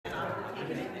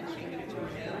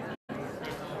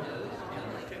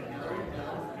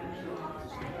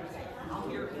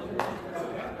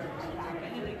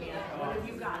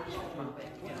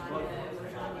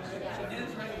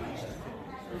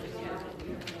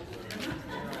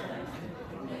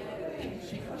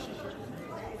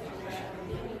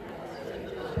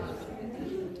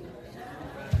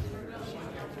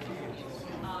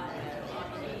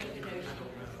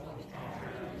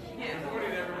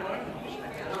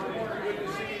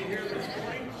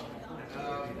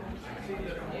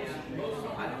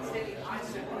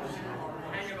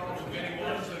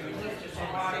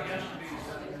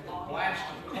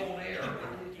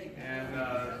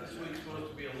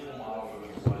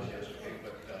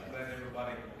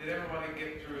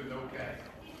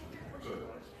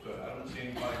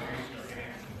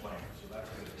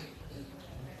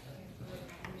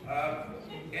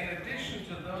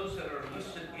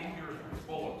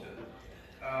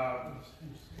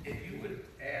If you would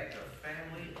add the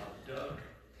family of Doug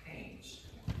Haynes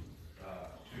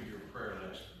to your prayer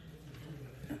list.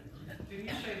 Didn't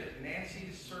you say that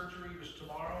Nancy's surgery was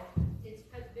tomorrow? It's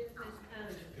been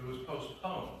postponed. It was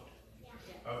postponed?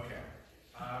 Yeah. Okay.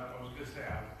 I was going to say,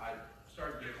 I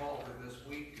started to call her this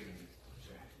week and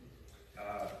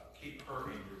keep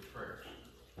her in your prayers.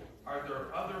 Are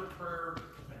there other prayer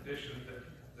additions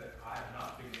that I have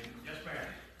not been in? Yes, ma'am.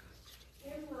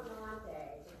 Kim Lamonte,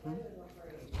 the Kevin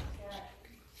LaFree, got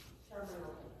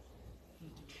terminal.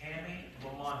 Tammy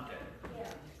Lamonte.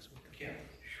 Yeah. Kim.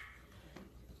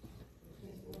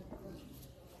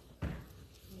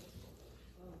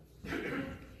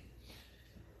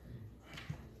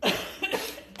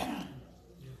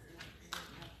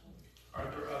 Are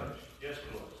there others? Yes,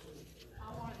 Lois. I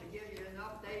wanted to give you an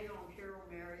update on Carol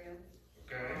Marion.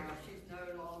 Okay. She's no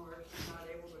longer, she's not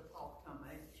able to talk to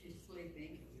me. She's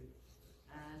sleeping.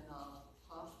 And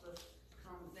hospice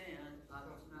comes in. I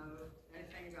don't know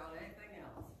anything about anything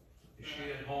else. Is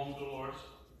she at home, Dolores?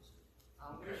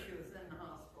 I wish she was in the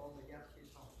hospital, but yeah,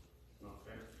 she's home.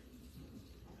 Okay.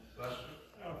 Lester?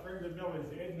 Friend of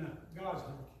Billy's, Edna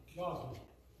Gosling.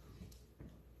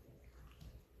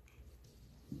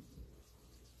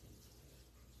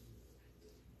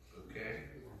 Okay.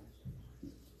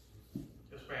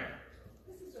 Yes, ma'am.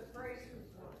 This is a praise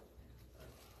report.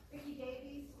 Vicki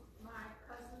Davies, my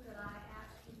cousin that I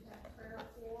asked you to have prayer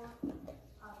for,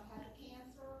 had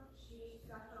cancer. She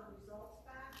got her results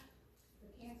back. The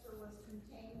cancer was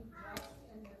contained just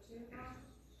in the tumor,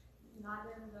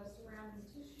 not in the surrounding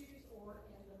tissues or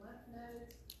in the lymph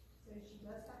nodes. So she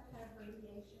does have to have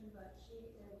radiation, but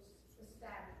she is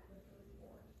ecstatic with the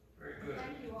report. Very good.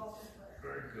 Thank you all for prayer.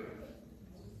 Very good.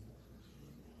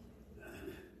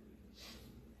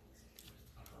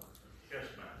 Yes,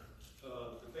 ma'am.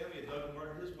 The family of Doug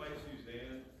Martin, his wife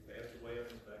Suzanne passed away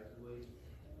unexpectedly.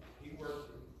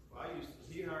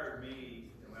 He hired me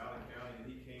in Loudoun County,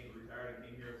 and he retired and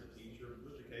came here as a teacher.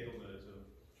 Mr. Cagle knows him.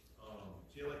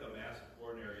 She had like a massive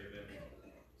coronary event.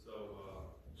 So,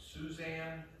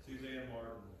 Suzanne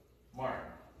Martin.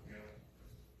 Martin. Yeah.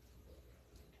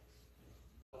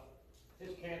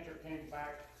 His cancer came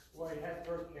back. Well, he had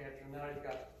throat cancer, now he's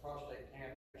got prostate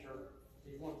cancer.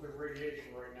 He's going through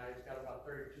radiation right now. He's got about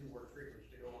 32 more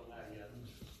treatments to go on that yet.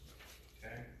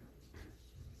 Okay.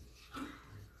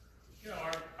 You know,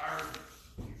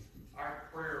 our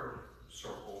prayer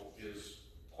circle is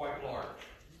quite large,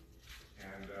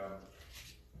 and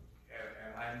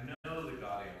I know that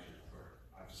God answers prayer.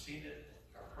 I've seen it,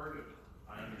 I've heard it,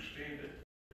 I understand it.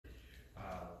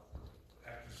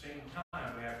 At the same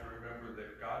time, we have to remember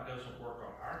that God doesn't work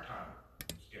on our time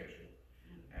schedule,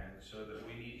 and so that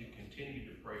we need to continue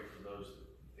to pray for those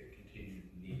that continue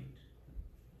to need it.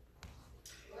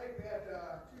 I think we had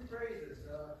two praises.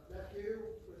 Nephew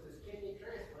with his kidney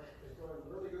transplant is going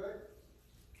really good.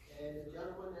 And the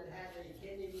gentleman that had a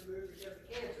kidney removed because of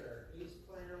cancer, he's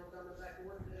planning on coming back to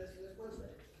work this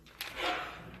Wednesday.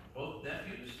 Both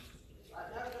nephews?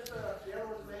 No, just the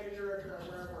other one's manager at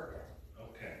where I work at.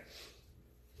 Okay.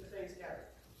 The thing's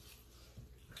covered.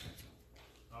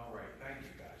 All right, thank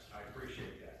you guys. I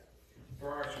appreciate that. For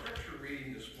our scripture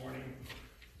reading this morning,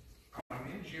 I'm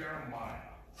in Jeremiah.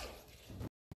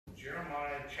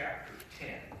 Jeremiah chapter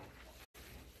 10,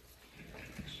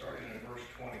 starting in verse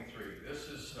 23.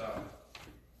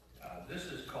 This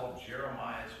is called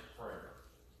Jeremiah's prayer.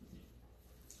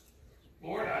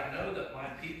 Lord, I know that my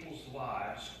people's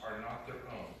lives are not their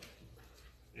own.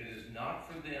 It is not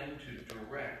for them to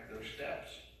direct their steps.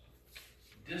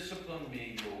 Discipline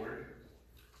me, Lord,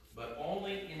 but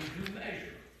only in due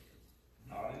measure,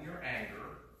 not in your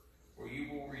anger, or you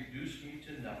will reduce me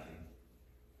to nothing.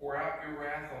 Pour out your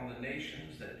wrath on the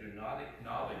nations that do not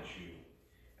acknowledge you,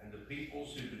 and the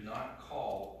peoples who do not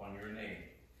call on your name.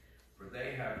 For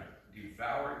they have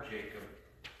devoured Jacob,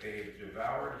 they have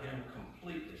devoured him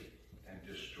completely, and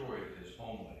destroyed his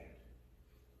homeland.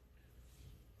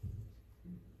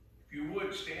 If you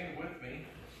would, stand with me,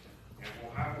 and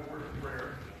we'll have a word of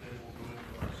prayer, and then we'll go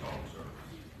into our song service.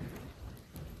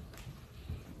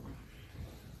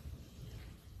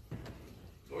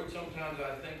 Lord, sometimes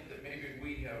I think that maybe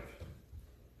we have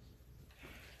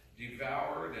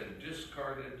devoured and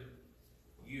discarded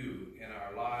you in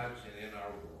our lives and in our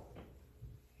world.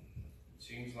 It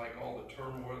seems like all the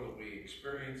turmoil that we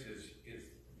experience is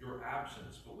your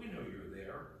absence, but we know you're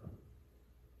there.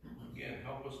 Again,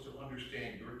 help us to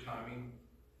understand your timing.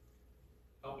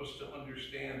 Help us to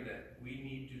understand that we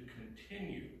need to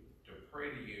continue to pray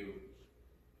to you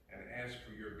and ask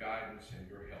for your guidance and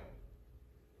your help.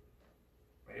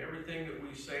 May everything that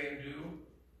we say and do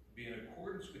be in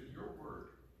accordance with your word,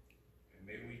 and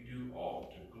may we do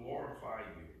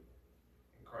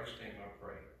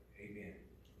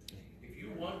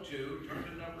to, turn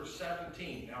to number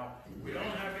 17. Now, we don't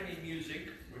have any music,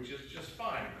 which is just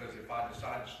fine, because if I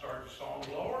decide to start the song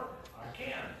lower, I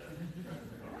can.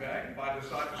 Okay? If I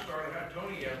decide to start to have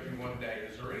Tony every one day,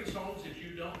 is there any songs that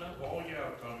you don't know? Oh, yeah,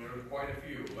 Tony, there's quite a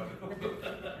few. But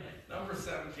number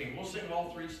 17. We'll sing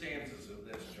all three stanzas of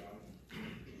this, John.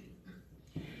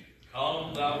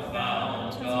 Come, thou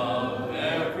fount of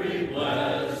every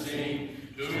blessing,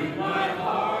 to my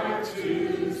heart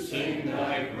to sing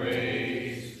thy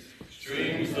praise.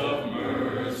 Streams of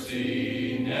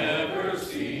mercy never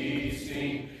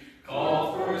ceasing,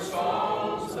 call for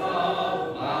songs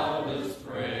of loudest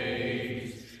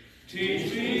praise.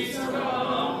 Teach me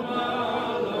some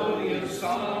melodious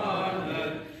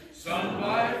sonnet, sung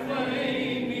by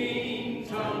flaming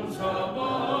tongues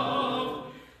above.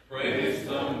 Praise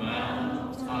the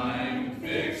mount I'm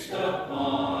fixed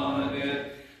upon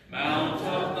it, mount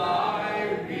of thy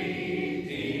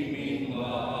redeeming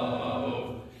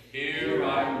love. Here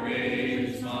I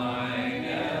raise mine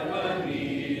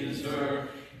Ebenezer,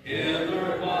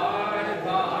 hither by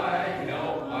thy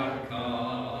help I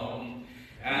come,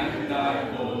 and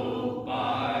I hope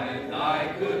by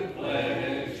thy good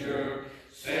pleasure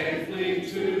safely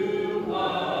to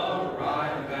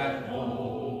arrive at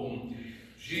home.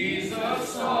 Jesus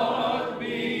sought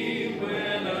me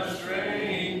when a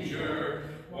stranger,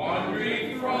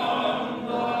 wandering from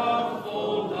the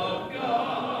fold of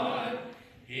God.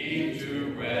 He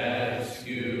to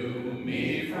rescue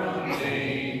me from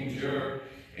danger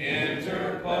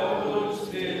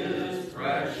interposed his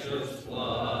precious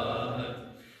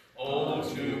blood. Oh,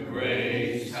 to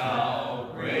grace how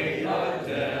great a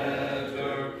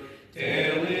debtor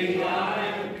daily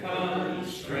I'm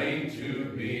constrained to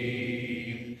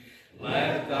be.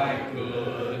 Let thy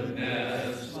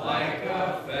goodness like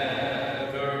a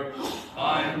fetter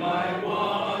bind my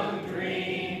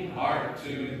wandering heart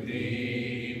to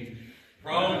thee.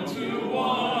 Prone to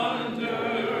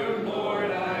wander,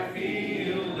 Lord, I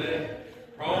feel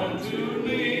it, prone to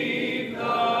leave the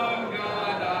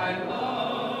God I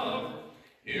love.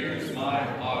 Here's my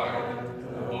heart,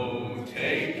 oh,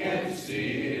 take and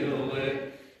seal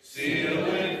it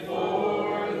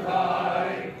for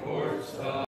thy courts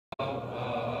above.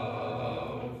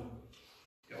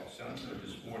 Y'all sound good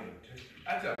this morning.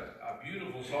 That's a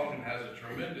beautiful song and has a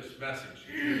tremendous message.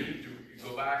 You need to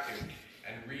go back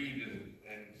and read and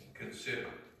consider.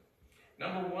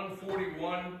 Number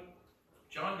 141.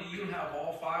 John, do you have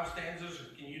all 5 stanzas, or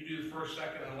can you do first,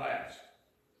 second, and last?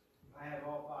 I have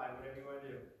all 5, whatever you want to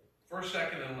do. First,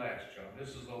 second, and last, John. This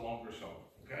is a longer song,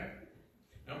 okay?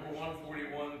 Number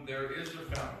 141, There Is a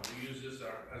Fountain. We use this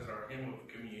as our hymn of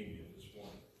communion this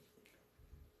morning.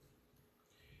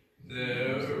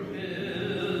 There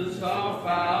is a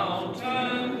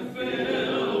fountain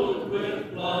filled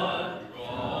with blood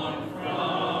drawn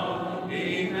from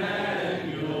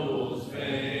Emmanuel's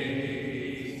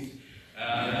veins,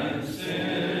 and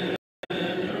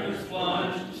sinners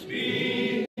plunged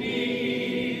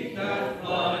beneath that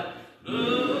flood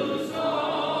lose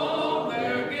all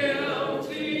their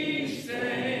guilty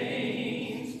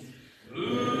stains,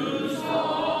 lose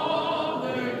all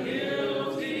their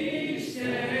guilty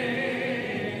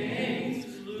stains,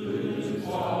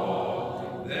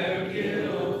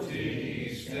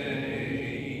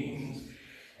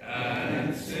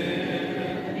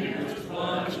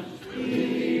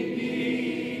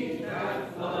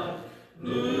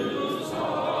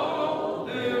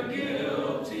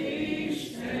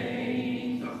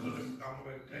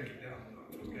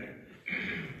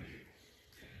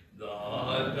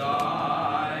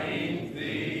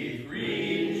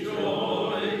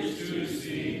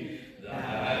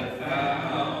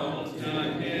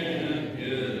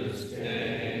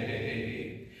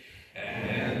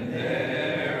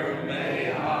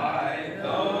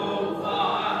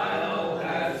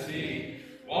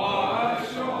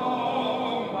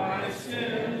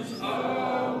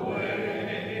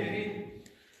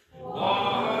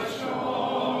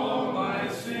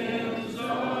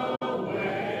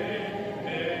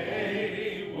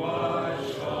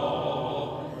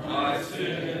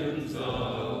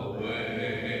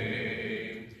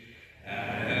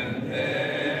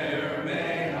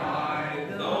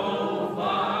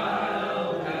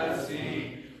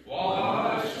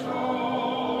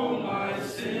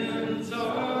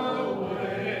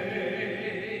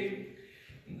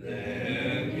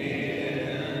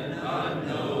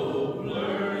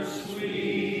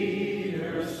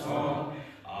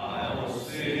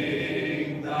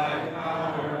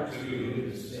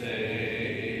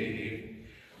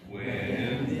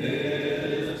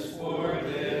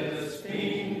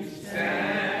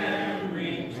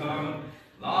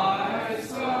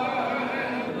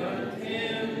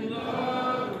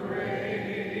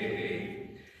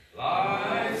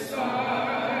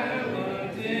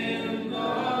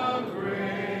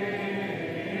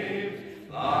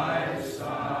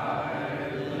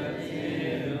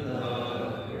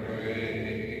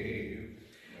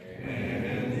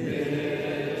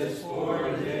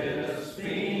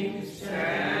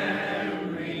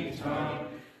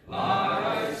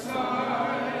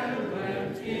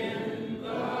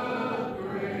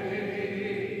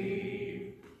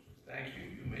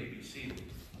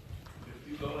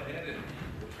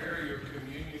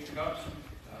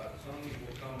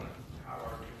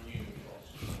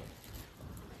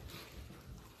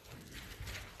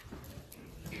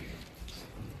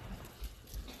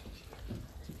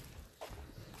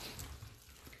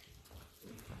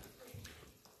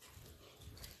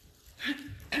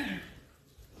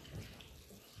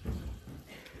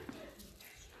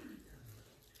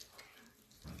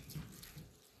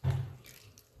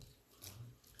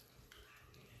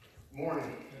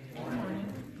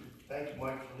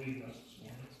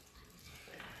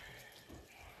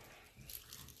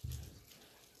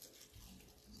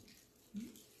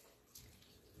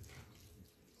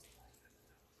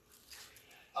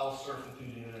 I was surfing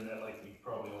through the internet like we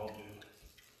probably all do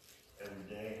every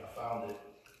day. I found it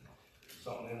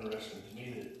something interesting to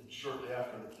me that shortly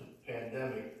after the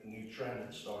pandemic, a new trend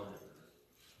had started.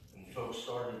 And folks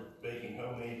started baking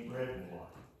homemade bread more.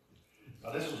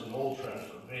 Now this was an old trend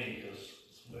for me because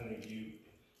many of you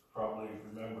probably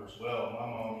remember as well. My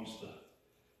mom used to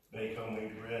bake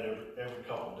homemade bread every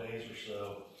couple of days or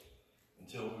so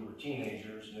until we were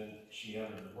teenagers, and then she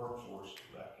entered the workforce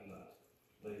back in the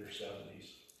later 70s.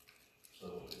 So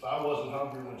if I wasn't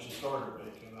hungry when she started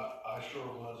baking, I sure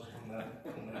was when that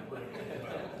bread came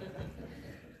out.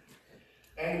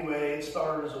 Anyway, it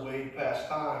started as a way to pass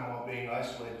time while being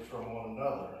isolated from one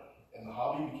another, and the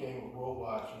hobby became a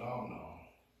worldwide phenomenon.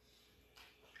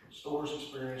 Stores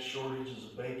experienced shortages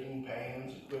of baking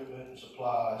pans, equipment, and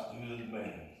supplies due to the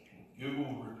demand.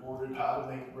 Google reported how to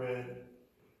make bread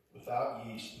without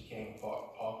yeast became a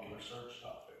popular search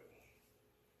topic.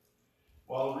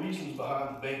 While the reasons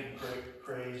behind the baking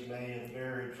craze may have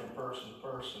varied from person to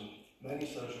person, many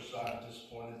social scientists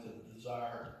pointed to the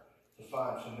desire to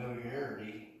find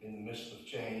familiarity in the midst of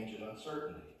change and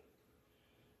uncertainty.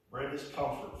 Bread is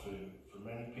comfort food for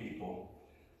many people,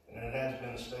 and it has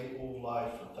been a staple of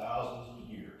life for thousands of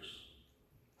years.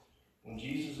 When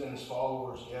Jesus and his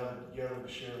followers gathered together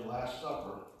to share the Last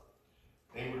Supper,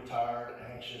 they were tired,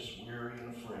 anxious, weary,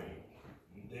 and afraid.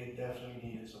 And they definitely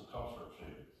needed some comfort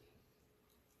food.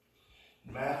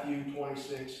 In Matthew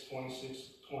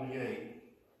 26:28,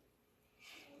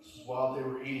 this is while they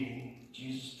were eating,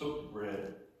 Jesus took the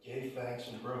bread, gave thanks,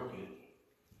 and broke it,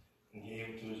 and gave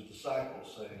it to his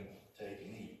disciples, saying, "Take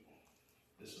and eat.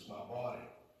 This is my body."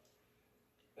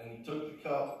 And he took the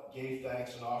cup, gave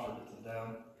thanks, and offered it to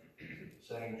them,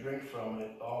 saying, "Drink from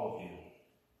it, all of you.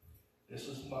 This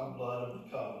is my blood of the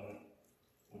covenant,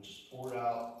 which is poured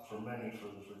out for many for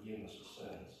the forgiveness of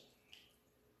sins."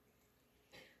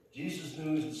 Jesus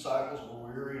knew his disciples were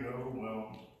weary and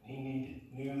overwhelmed. He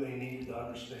knew they needed to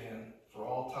understand for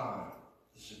all time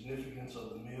the significance of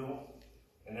the meal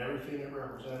and everything it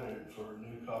represented for a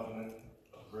new covenant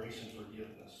of grace and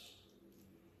forgiveness.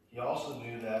 He also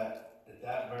knew that at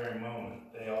that very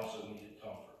moment, they also needed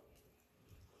comfort.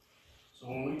 So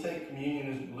when we take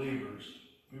communion as believers,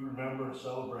 we remember and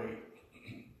celebrate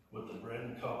what the bread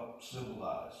and cup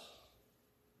symbolize: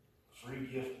 a free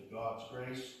gift of God's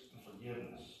grace and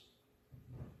forgiveness.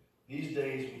 These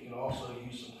days, we can also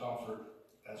use some comfort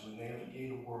as we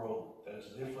navigate a world that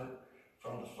is different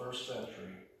from the first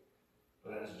century,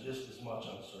 but has just as much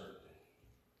uncertainty.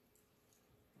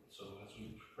 So as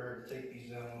we prepare to take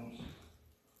these emblems,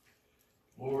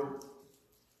 Lord,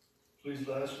 please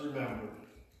let us remember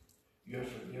you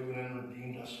have forgiven and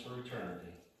redeemed us for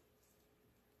eternity,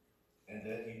 and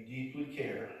that you deeply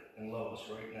care and love us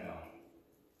right now.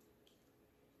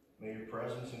 May your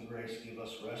presence and grace give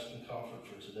us rest and comfort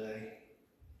for today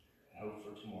and hope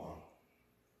for tomorrow.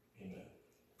 Amen.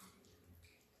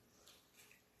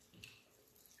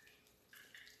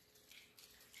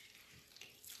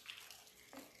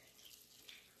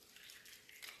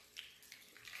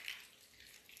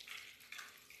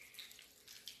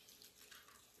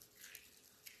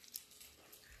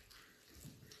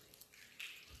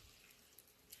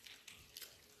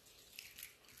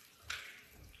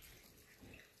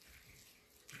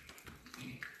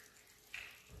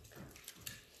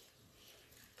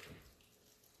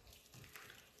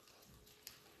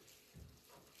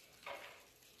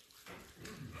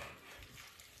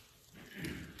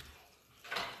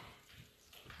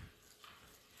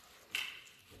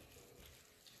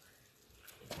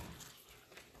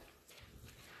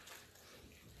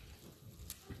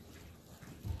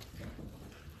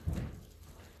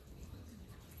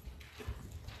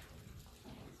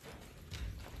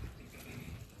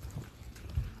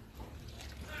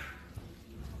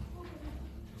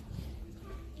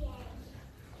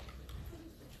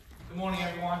 Good morning,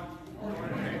 everyone. Good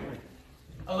morning.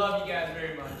 I love you guys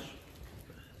very much.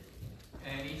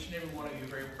 And each and every one of you are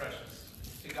very precious.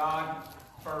 To God,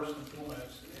 first and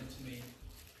foremost, and to me.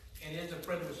 And it is a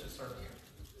privilege to serve you.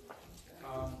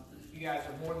 You guys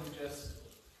are more than just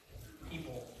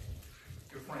people.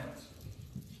 You're friends.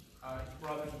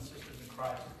 Brothers and sisters in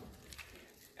Christ.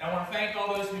 And I want to thank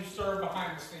all those who serve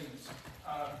behind the scenes.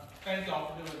 Thank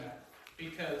y'all for doing that.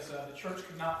 Because the church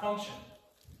could not function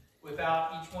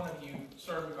without each one of you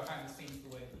serving behind the scenes the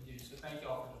way that you do. So thank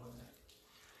y'all for doing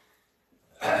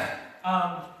that.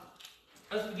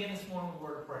 Let's begin this morning with a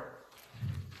word of prayer.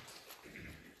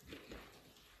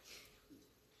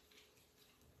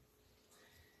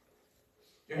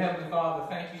 Dear Heavenly Father,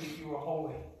 thank you that you are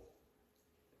holy.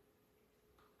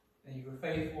 And you are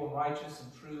faithful and righteous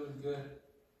and true and good.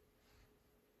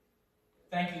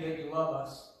 Thank you that you love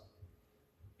us.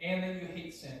 and that you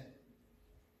hate sin.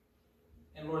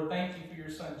 And Lord, thank you for your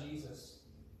Son, Jesus.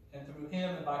 And through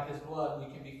him and by his blood,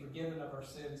 we can be forgiven of our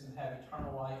sins and have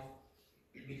eternal life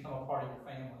and become a part of your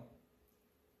family.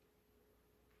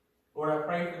 Lord, I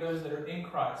pray for those that are in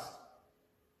Christ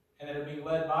and that are being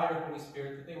led by your Holy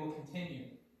Spirit, that they will continue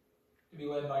to be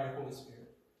led by your Holy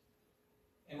Spirit.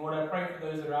 And Lord, I pray for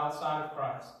those that are outside of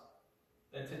Christ,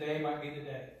 that today might be the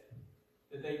day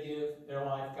that they give their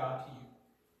life, God, to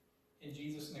you. In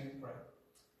Jesus' name we pray.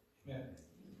 Amen.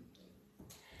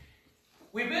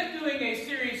 We've been doing a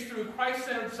series through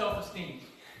Christ-centered self-esteem.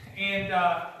 And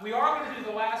we are going to do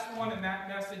the last one in that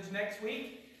message next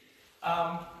week.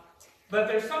 But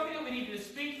there's something that we need to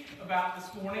speak about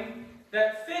this morning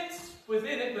that fits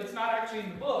within it, but it's not actually in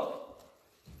the book.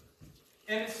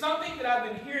 And it's something that I've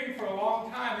been hearing for a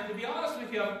long time. And to be honest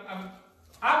with you,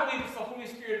 I believe it's the Holy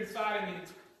Spirit inside of me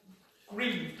that's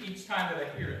grieved each time that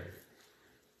I hear it.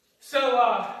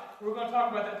 So we're going to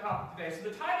talk about that topic today. So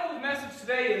the title of the message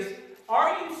today is,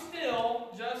 Are You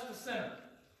Still Just a Sinner?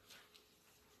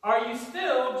 Are you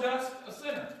still just a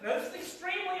sinner? Now this is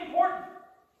extremely important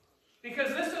because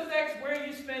this affects where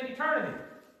you spend eternity.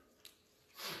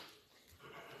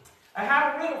 I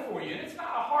have a riddle for you, and it's not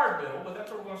a hard riddle, but that's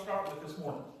what we're going to start with this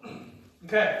morning.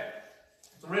 Okay,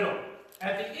 it's a riddle.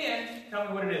 At the end, tell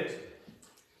me what it is.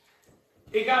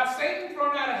 It got Satan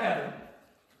thrown out of heaven.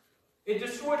 It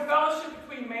destroyed fellowship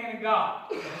between man and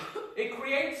God. It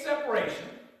creates separation.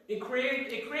 It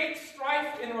creates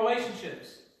strife in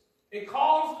relationships. It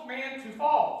caused man to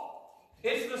fall.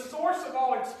 It's the source of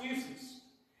all excuses.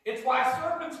 It's why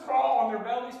serpents crawl on their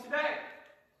bellies today.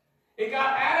 It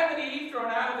got Adam and Eve thrown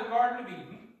out of the Garden of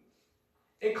Eden.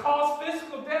 It caused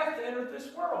physical death to enter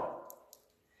this world.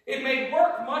 It made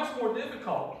work much more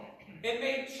difficult. It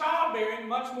made childbearing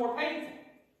much more painful.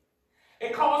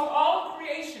 It caused all of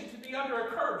creation to be under a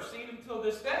curse even till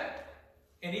this day,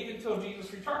 and even till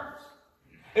Jesus returns.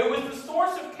 It was the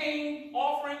source of Cain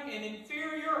offering an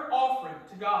inferior offering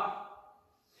to God.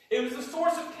 It was the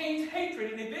source of Cain's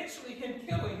hatred and eventually him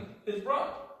killing his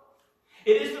brother.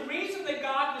 It is the reason that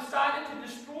God decided to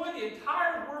destroy the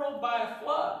entire world by a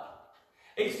flood,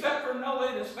 except for Noah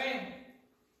and his family.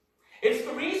 It's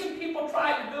the reason people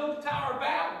tried to build the Tower of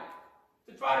Babel,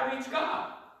 to try to reach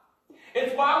God.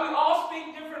 It's why we all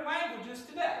speak different languages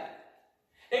today.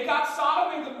 It got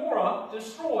Sodom and Gomorrah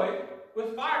destroyed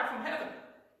with fire from heaven.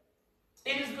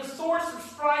 It is the source of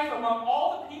strife among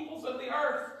all the peoples of the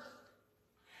earth.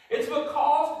 It's what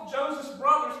caused Joseph's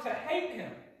brothers to hate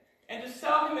him and to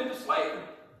sell him into slavery.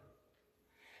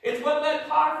 It's what led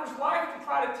Potiphar's wife to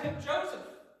try to tempt Joseph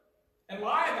and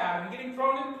lie about him and get him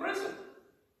thrown into prison.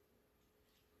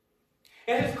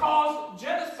 It has caused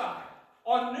genocide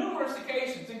on numerous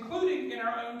occasions, including in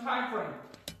our own time frame.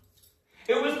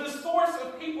 It was the source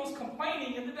of people's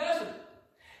complaining in the desert.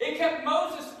 It kept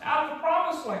Moses out of the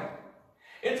promised land.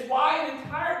 It's why an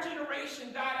entire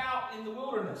generation died out in the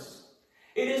wilderness.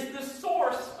 It is the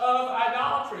source of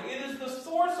idolatry. It is the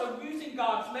source of using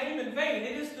God's name in vain.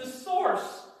 It is the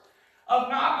source of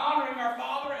not honoring our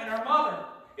father and our mother.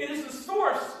 It is the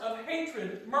source of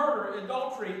hatred, murder,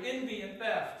 adultery, envy, and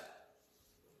theft.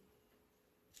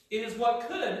 It is what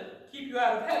could keep you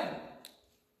out of heaven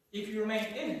if you remain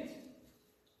in it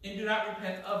and do not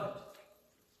repent of it.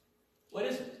 What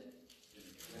is it?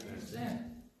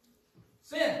 Sin.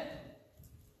 Sin.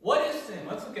 What is sin?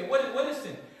 Let's look at what is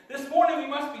sin. This morning we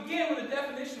must begin with a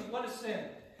definition of what is sin.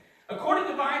 According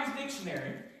to Vine's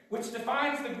dictionary, which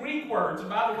defines the Greek words, and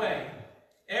by the way,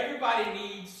 everybody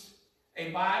needs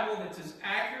a Bible that's as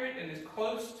accurate and as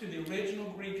close to the original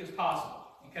Greek as possible.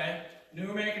 Okay? New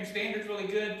American Standard's really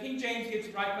good. King James gets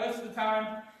it right most of the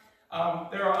time.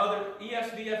 There are other,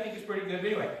 ESV I think is pretty good.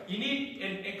 But anyway, you need,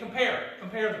 and compare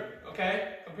them,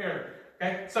 okay? Compare them,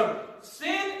 okay? So,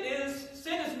 sin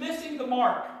is missing the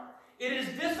mark. It is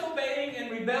disobeying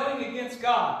and rebelling against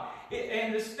God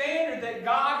and the standard that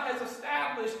God has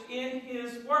established in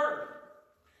His Word.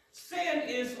 Sin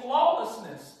is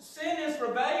lawlessness. Sin is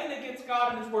rebellion against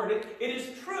God and His Word. It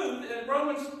is true that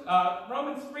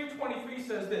Romans 3:23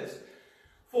 says this,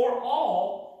 "For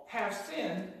all have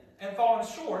sinned and fallen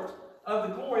short of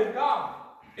the glory of God."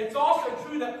 It's also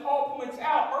true that Paul points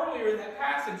out earlier in that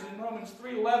passage in Romans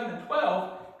 3:11 and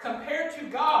 12, compared to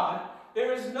God,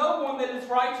 there is no one that is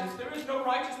righteous. There is no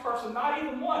righteous person, not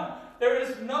even one. There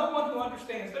is no one who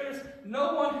understands. There is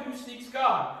no one who seeks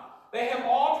God. They have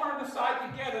all turned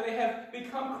aside together. They have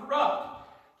become corrupt.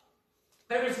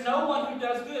 There is no one who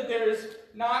does good. There is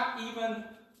not even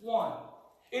one.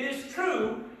 It is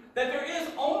true that there is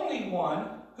only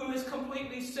one who is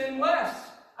completely sinless.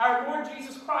 our Lord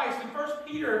Jesus Christ. In 1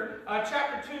 Peter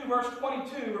chapter 2, verse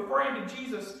 22, referring to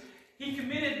Jesus, he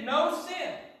committed no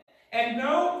sin, and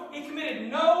no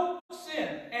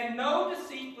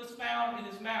deceit was found in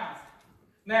his mouth.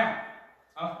 Now,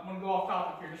 I'm going to go off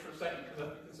topic here just for a second because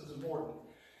I think this is important.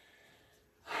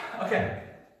 Okay.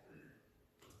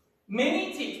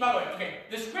 Many teach, by the way,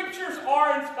 the scriptures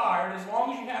are inspired as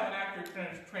long as you have an accurate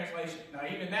translation. Now,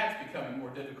 even that's becoming more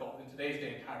difficult in today's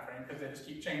day and time frame because they just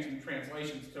keep changing the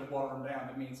translations to water them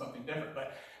down to mean something different.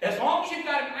 But as long as you've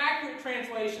got an accurate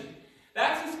translation,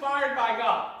 that's inspired by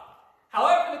God.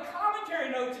 However, the commentary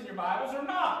notes in your Bibles are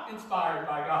not inspired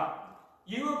by God.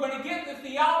 You are going to get the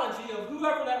theology of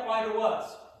whoever that writer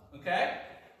was. Okay?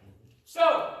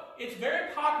 So, it's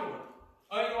very popular.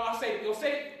 You'll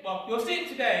see it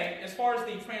today as far as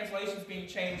the translations being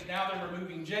changed. Now they're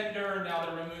removing gender, now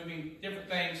they're removing different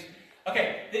things.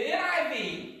 Okay, the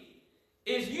NIV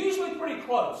is usually pretty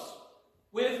close,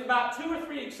 with about 2 or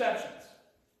 3 exceptions.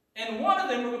 And one of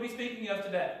them we're going to be speaking of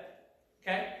today.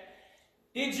 Okay?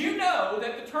 Did you know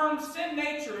that the term sin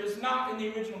nature is not in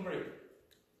the original Greek?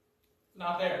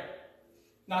 Not there.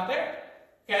 Not there.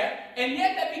 Okay? And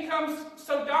yet that becomes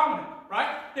so dominant,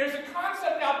 right? There's a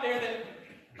concept out there that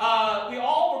we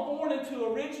all were born into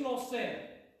original sin.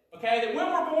 Okay? That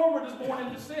when we're born, we're just born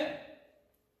into sin.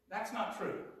 That's not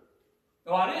true.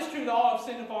 Well, it is true that all have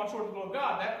sinned and fallen short of the glory of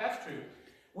God. That's true.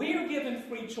 We are given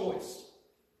free choice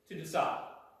to decide.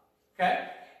 Okay?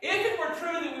 If it were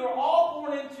true that we were all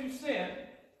born into sin,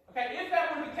 okay, if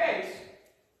that were the case,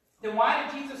 then why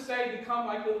did Jesus say become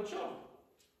like little children?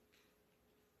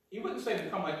 He wouldn't say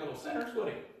become like little sinners, would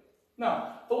he?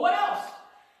 No. But what else?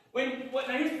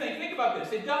 Now here's the thing. Think about this.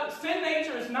 Sin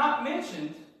nature is not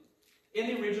mentioned in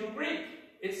the original Greek.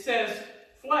 It says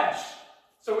flesh.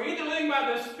 So we're either living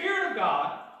by the Spirit of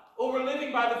God or we're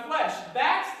living by the flesh.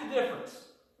 That's the difference.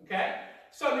 Okay?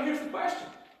 So now here's the question.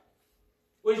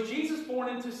 Was Jesus born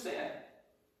into sin?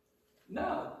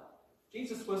 No.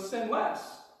 Jesus was sinless.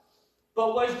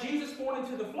 But was Jesus born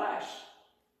into the flesh?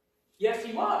 Yes,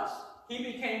 he was. He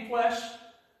became flesh,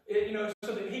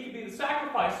 so that he could be the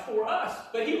sacrifice for us.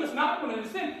 But he was not born into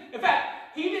sin. In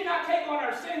fact, he did not take on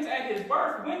our sins at his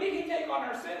birth. When did he take on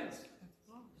our sins?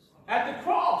 At the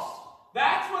cross.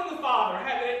 That's when the Father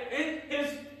had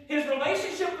it. His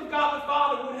relationship with God the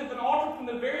Father would have been altered from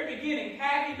the very beginning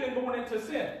had he been born into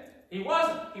sin. He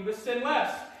wasn't. He was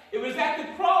sinless. It was at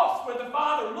the cross where the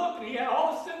Father looked and he had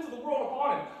all the sins of the world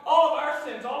upon him. All of our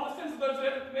sins, all the sins of those that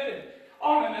ever committed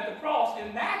on him at the cross.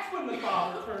 And that's when the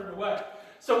Father turned away.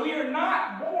 So we are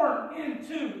not born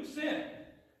into sin.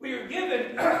 We are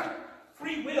given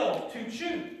free will to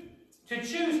choose. To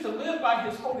choose to live by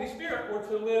his Holy Spirit or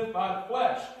to live by the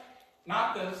flesh.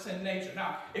 Not the sin nature.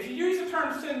 Now, if you use the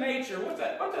term sin nature, what's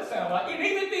that sound like? And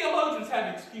even theologians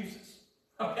have excuses.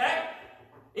 Okay?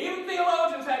 Even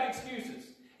theologians have excuses.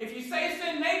 If you say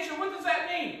sin nature, what does that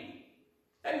mean?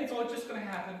 That means, it's just going to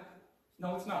happen.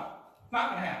 No, it's not. It's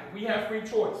not going to happen. We have free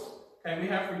choice. Okay, we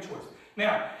have free choice.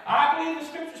 Now, I believe the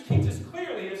Scriptures teach us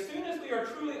clearly, as soon as we are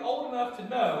truly old enough to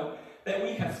know that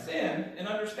we have sinned and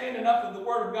understand enough of the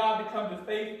Word of God to come to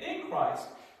faith in Christ,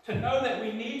 to know that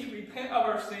we need to repent of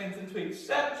our sins and to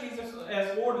accept Jesus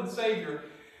as Lord and Savior,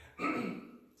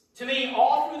 to me,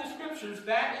 all through the Scriptures,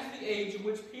 that is the age in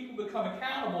which people become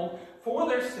accountable for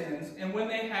their sins and when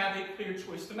they have a clear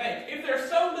choice to make. If they're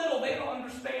so little they don't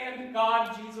understand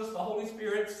God, Jesus, the Holy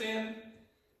Spirit, sin,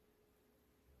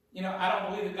 I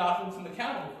don't believe that God holds them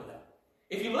accountable for that.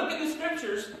 If you look at the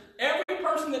Scriptures, every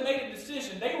person that made a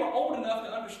decision, they were old enough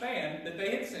to understand that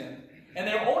they had sinned, and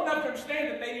they were old enough to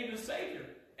understand that they needed a Savior.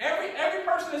 Every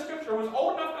person in Scripture was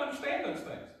old enough to understand those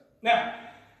things. Now,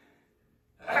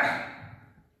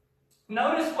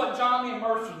 notice what John the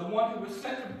Immerser, the one who was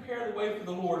sent to prepare the way for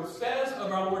the Lord, says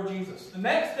of our Lord Jesus. The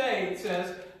next day, it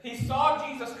says, he saw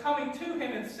Jesus coming to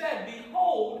him and said,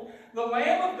 "Behold, the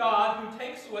Lamb of God who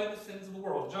takes away the sins of the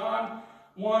world." John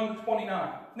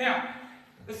 1:29. Now,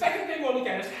 the second thing we'll look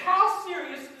at is how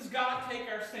serious does God take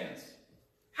our sins?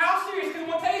 How serious? Because I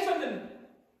want to tell you something.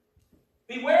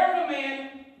 Beware of a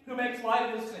man who makes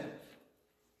light of his sin.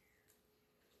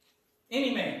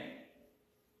 Any man.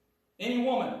 Any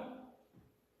woman.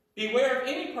 Beware of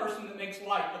any person that makes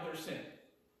light of their sin.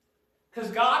 Because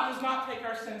God does not take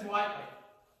our sins lightly.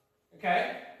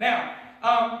 Okay? Now,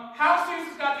 how serious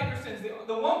does God take our sins?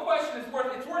 The one question is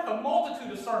worth a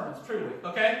multitude of sermons, truly.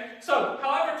 Okay? So,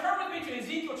 however, turn with me to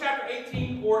Ezekiel chapter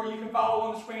 18, or you can follow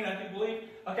on the screen, I do believe.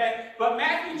 Okay? But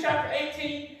Matthew chapter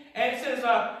 18, and it says,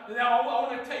 now I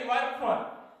want to tell you right up front,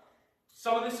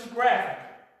 some of this is graphic.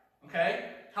 Okay?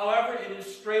 However, it is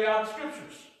straight out of the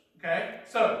Scriptures. Okay?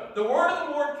 So, the word of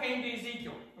the Lord came to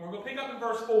Ezekiel. And we're going to pick up in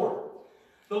verse 4.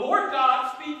 The Lord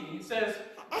God speaking, it says,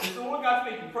 it's the Lord God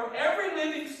speaking, for every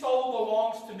living soul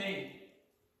belongs to me.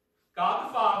 God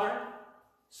the Father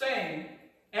saying,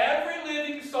 every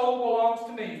living soul belongs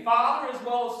to me, Father as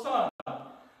well as Son.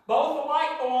 Both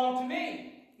alike belong to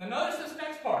me. Now notice this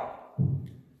next part.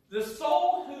 The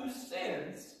soul who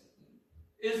sins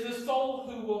is the soul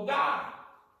who will die.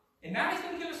 And now he's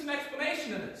going to give us an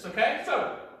explanation of this, okay?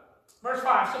 So, verse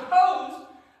 5, suppose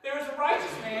there is a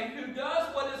righteous man who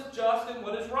does what is just and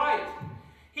what is right.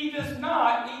 He does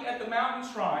not eat at the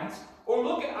mountain shrines or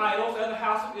look at idols at the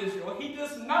house of Israel. He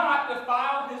does not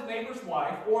defile his neighbor's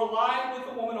wife or lie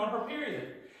with a woman on her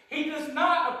period. He does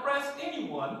not oppress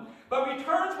anyone, but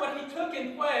returns what he took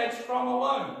in pledge from a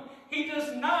loan. He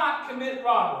does not commit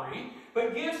robbery,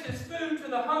 but gives his food to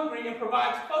the hungry and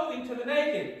provides clothing to the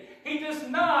naked. He does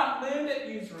not lend at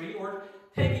usury or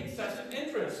take excessive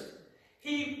interest.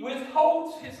 He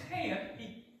withholds his hand.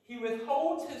 He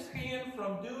withholds his hand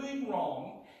from doing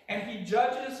wrong, and he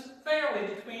judges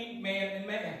fairly between man and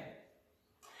man.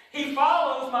 He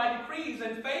follows my decrees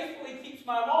and faithfully keeps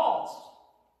my laws.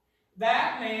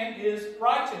 That man is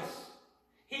righteous.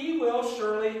 He will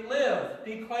surely live,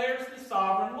 declares the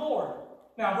sovereign Lord.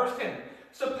 Now, verse 10.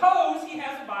 Suppose he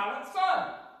has a violent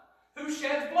son who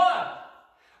sheds blood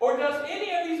or does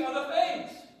any of these other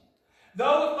things.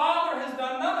 Though the father has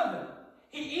done none of them,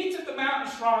 he eats at the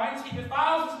mountain shrines, he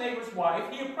defiles his neighbor's wife,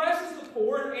 he oppresses the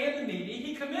poor and the needy,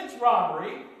 he commits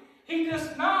robbery, he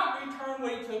does not return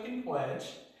what he took in pledge,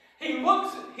 he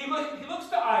looks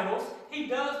to idols, he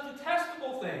does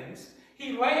detestable things,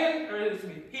 he lends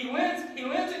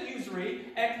at usury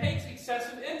and takes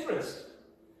excessive interest.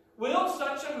 Will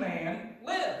such a man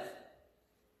live?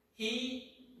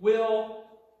 He will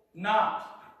not.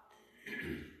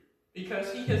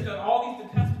 Because he has done all these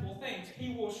detestable things,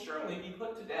 he will surely be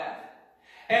put to death.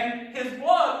 And his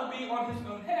blood will be on his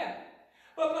own head.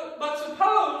 But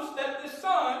suppose that the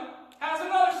son has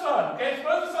another son. Okay,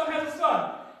 suppose the son has a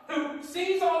son who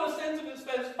sees all the sins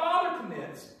that his father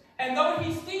commits, and though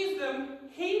he sees them,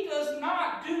 he does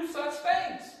not do such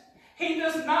things. He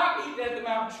does not eat at the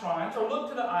mountain shrines or look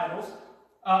to the idols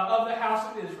of the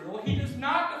house of Israel. He does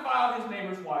not defile his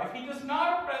neighbor's wife. He does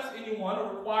not oppress anyone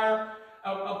or require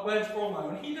a pledge for a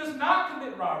loan. He does not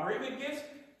commit robbery, but gives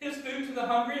his food to the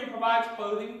hungry and provides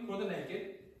clothing for the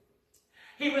naked.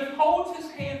 He withholds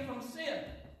his hand from sin.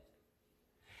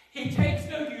 He takes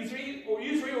no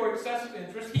usury or excessive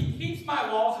interest. He keeps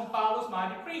my laws and follows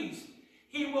my decrees.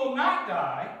 He will not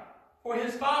die for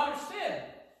his father's sin.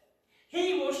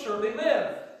 He will surely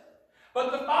live.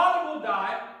 But the father will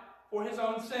die for his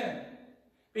own sin,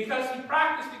 because he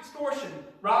practiced extortion,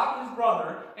 robbed his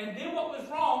brother, and did what was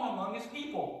wrong among his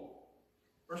people.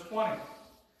 Verse 20.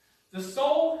 The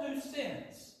soul who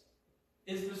sins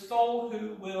is the soul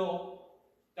who will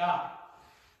die.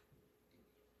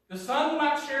 The son will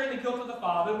not share in the guilt of the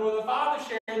father, nor the father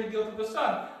share in the guilt of the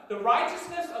son. The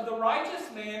righteousness of the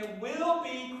righteous man will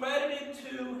be credited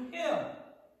to him,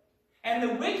 and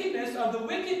the wickedness of the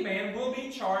wicked man will be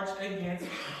charged against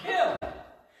him.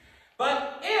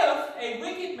 But if a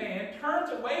wicked man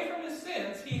turns away from the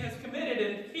sins he has committed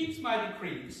and keeps my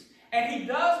decrees, and he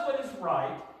does what is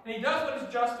right, and he does what is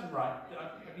just and right,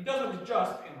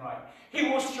 he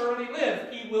will surely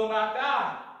live. He will not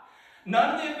die.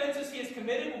 None of the offenses he has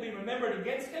committed will be remembered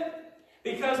against him.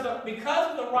 Because of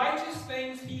the righteous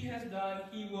things he has done,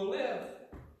 he will live.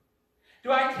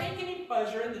 Do I take any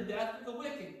pleasure in the death of the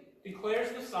wicked?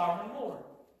 Declares the sovereign Lord.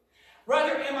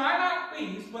 Rather, am I not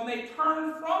pleased when they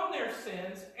turn from their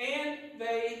sins and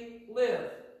they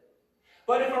live?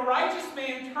 But if a righteous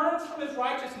man turns from his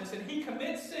righteousness and he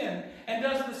commits sin and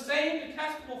does the same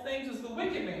detestable things as the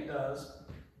wicked man does,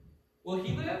 will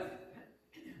he live?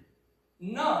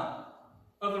 None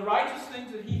of the righteous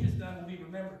things that he has done will be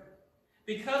remembered.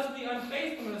 Because of his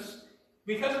unfaithfulness,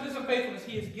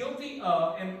 he is guilty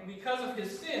of, and because of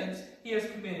his sins he has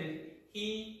committed,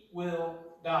 he will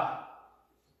die.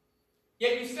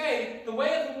 Yet you say, the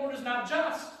way of the Lord is not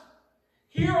just.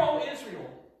 Hear, O Israel,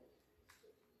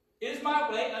 is my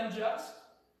way unjust?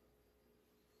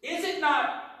 Is it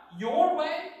not your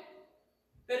way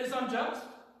that is unjust?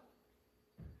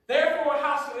 Therefore,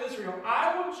 house of Israel,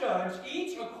 I will judge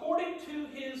each according to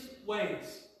his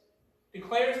ways,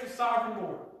 declares the sovereign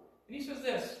Lord. And he says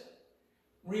this,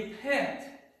 repent,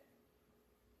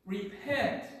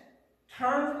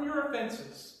 turn from your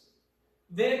offenses,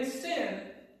 then sin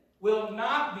will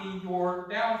not be your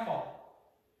downfall.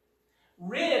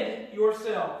 Rid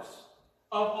yourselves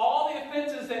of all the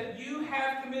offenses that you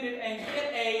have committed and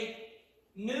get a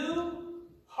new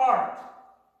heart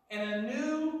and a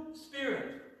new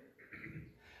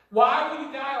Why will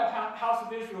you die, O house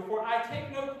of Israel? For I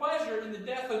take no pleasure in the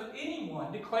death of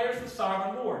anyone, declares the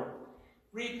sovereign Lord.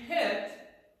 Repent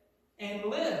and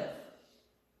live.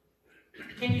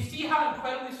 Can you see how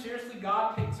incredibly seriously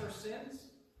God takes our sins?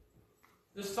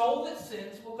 The soul that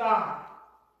sins will die.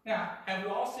 Now, have we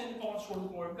all sinned and fallen short of the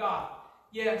glory of God?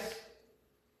 Yes.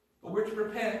 But we're to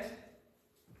repent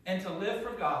and to live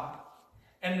for God.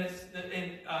 And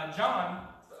in John,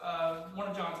 one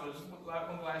of John's letters, one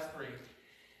of the last three,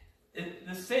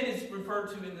 the sin is referred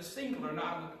to in the singular,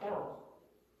 not in the plural.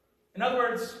 In other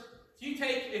words,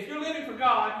 if you're living for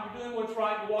God, you're doing what's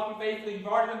right, you're walking faithfully, you've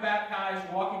already been baptized,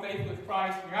 you're walking faithfully with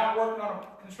Christ, and you're out working on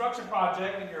a construction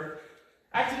project, and you're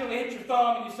accidentally hit your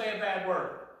thumb and you say a bad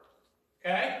word.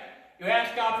 Okay? You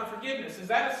ask God for forgiveness. Is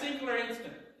that a singular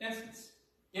instance?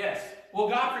 Yes. Will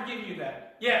God forgive you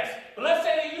that? Yes. But let's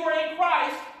say that you are in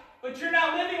Christ, but you're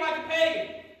now living like a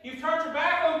pagan. You've turned your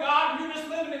back on God, and you're just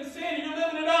living in sin, and you're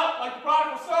living it up like the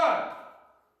prodigal son.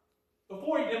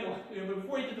 Before you did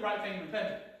the right thing and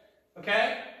repented.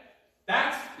 Okay?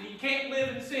 You can't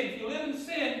live in sin. If you live in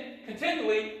sin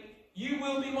continually, you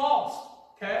will be lost.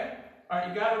 Okay? Alright,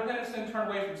 you've got to repent of sin and turn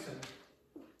away from sin.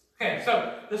 Okay,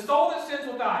 so the soul that sins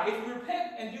will die. If you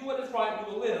repent and do what is right,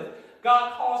 you will live.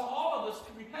 God calls all of us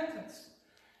to repentance.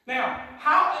 Now,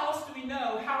 how else do we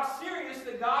know how serious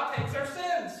that God takes our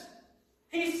sins?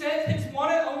 He sent His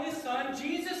one and only Son,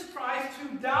 Jesus Christ,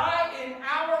 to die in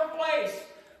our place.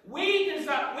 We should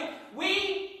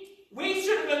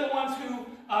have been the ones who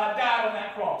died on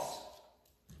that cross.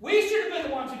 We should have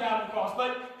been the ones who died on the cross.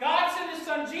 But God sent His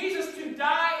Son Jesus to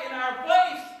die in our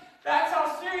place. That's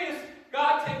how serious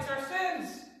God takes our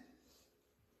sins.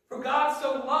 For God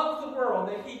so loved the world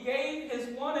that He gave His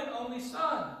one and only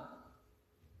Son,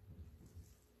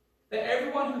 that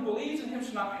everyone who believes in Him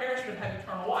should not perish but have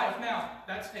eternal life. Now,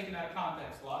 that's taken out of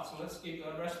context a lot, so let's give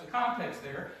the rest of the context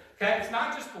there. Okay, it's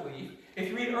not just belief. If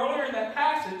you read earlier in that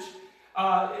passage,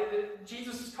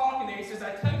 Jesus is talking there. He says,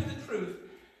 I tell you the truth,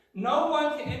 no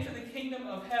one can enter the kingdom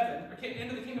of heaven, or can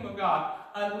enter the kingdom of God,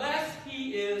 unless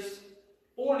he is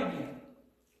born again.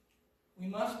 We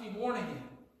must be born again.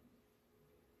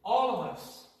 All of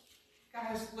us.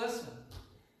 Guys, listen.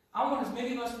 I want as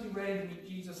many of us to be ready to meet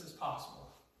Jesus as possible.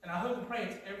 And I hope and pray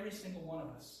it's every single one of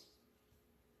us.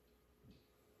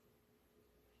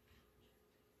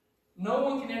 No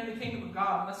one can enter the kingdom of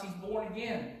God unless he's born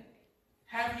again.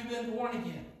 Have you been born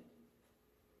again?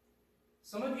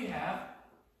 Some of you have,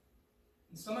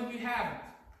 and some of you haven't.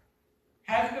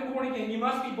 Have you been born again? You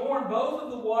must be born both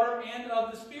of the water and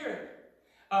of the Spirit.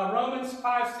 Romans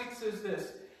 5:6 says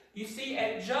this. You see,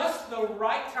 at just the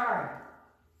right time,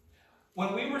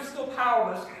 when we were still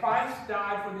powerless, Christ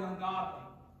died for the ungodly.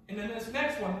 And then this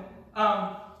next one,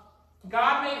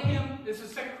 God made him, this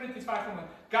is 2 Corinthians 5:21.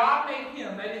 God made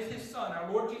him, that is his Son, our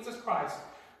Lord Jesus Christ,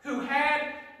 who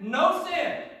had no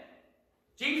sin.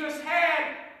 Jesus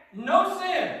had no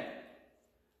sin,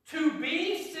 to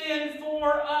be sin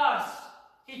for us.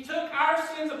 He took our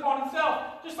sins upon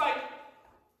himself. Just like,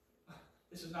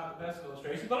 this is not the best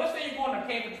illustration, but let's say you're going on a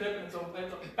camping trip, and it's a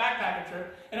backpacking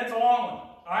trip, and it's a long one,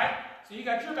 all right? So you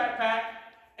got your backpack,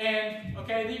 and,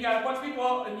 okay, then you got a bunch of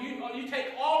people, and you take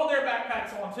all of their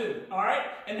backpacks on too, all right?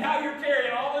 And now you're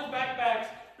carrying all those backpacks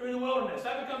through the wilderness.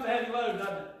 That becomes a heavy load,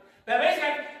 doesn't it? But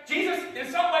basically, Jesus,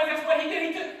 in some ways, that's what he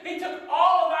did. He took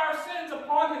all of our sins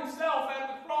upon himself at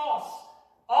the cross.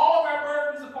 All of our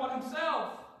burdens upon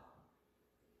himself.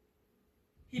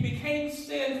 He became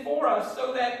sin for us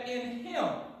so that in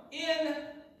him,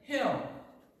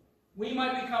 we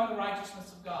might become the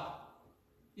righteousness of God.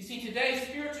 You see, today,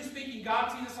 spiritually speaking, God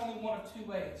sees us only one of two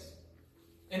ways.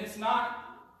 And it's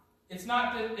not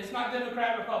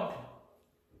Democrat, Republican.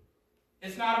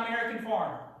 It's not American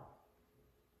farmer.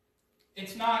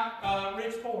 It's not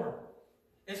rich, poor.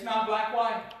 It's not black,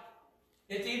 white.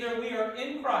 It's either we are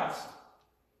in Christ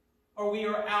or we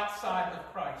are outside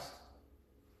of Christ.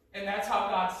 And that's how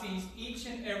God sees each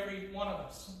and every one of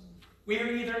us. We are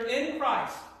either in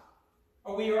Christ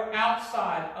or we are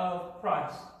outside of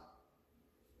Christ.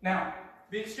 Now,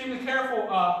 be extremely careful.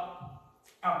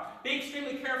 Be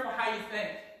extremely careful how you think.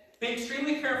 Be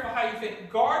extremely careful how you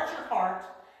think. Guard your heart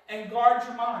and guard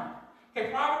your mind. Okay,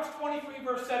 Proverbs 23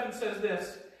 verse 7 says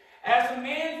this. As a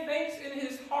man thinks in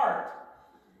his heart,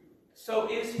 so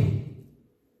is he.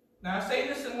 Now, I say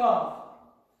this in love.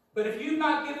 But if you've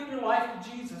not given your life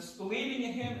to Jesus, believing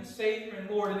in him as Savior and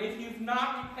Lord, and if you've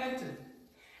not repented,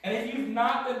 and if you've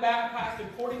not been baptized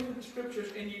according to the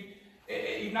Scriptures, and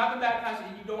you've not been baptized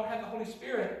and you don't have the Holy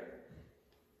Spirit,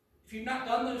 if you've not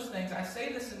done those things, I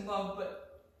say this in love,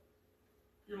 but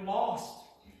you're lost.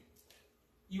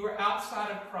 You are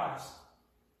outside of Christ.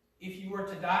 if you were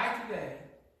to die today,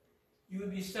 you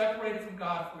would be separated from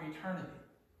God for eternity.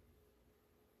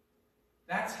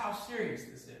 That's how serious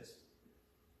this is.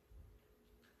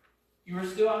 You are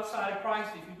still outside of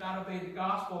Christ if you've not obeyed the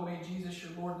gospel, made Jesus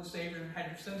your Lord and Savior, and had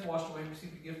your sins washed away and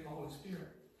received the gift of the Holy Spirit.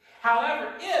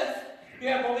 However, if you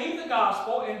have believed the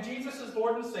gospel and Jesus is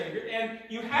Lord and Savior, and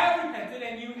you have repented,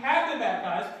 and you have been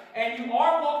baptized, and you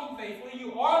are walking faithfully,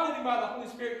 you are living by the Holy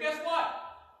Spirit, guess what?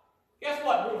 Guess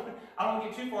what? I don't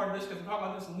want to get too far into this because we'll talk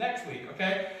about this next week,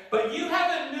 okay? But you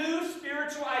have a new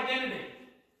spiritual identity.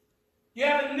 You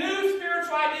have a new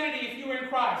spiritual identity if you are in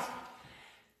Christ.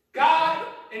 God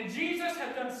and Jesus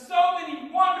have done so many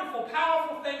wonderful,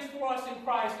 powerful things for us in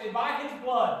Christ and by His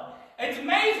blood. It's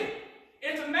amazing.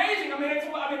 It's amazing.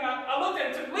 I looked at it.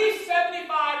 It's at least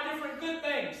 75 different good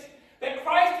things that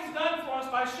Christ has done for us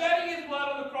by shedding His blood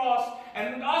on the cross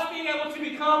and us being able to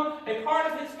become a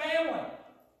part of His family.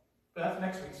 But that's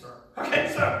next week's sermon.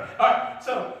 Okay,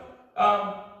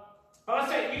 but I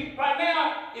say, right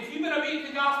now, if you've been obedient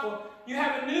to the gospel, you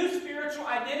have a new spiritual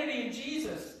identity in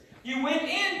Jesus. You went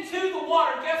into the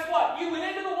water. Guess what? You went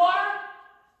into the water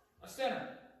a sinner.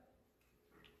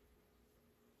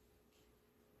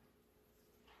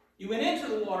 You went into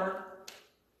the water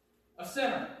a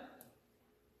sinner.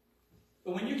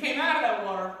 But when you came out of that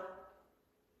water,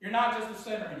 you're not just a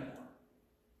sinner anymore.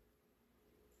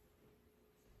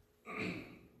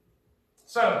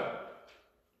 So,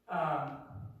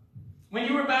 when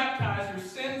you were baptized, your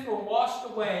sins were washed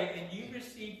away, and you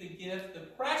received the gift, the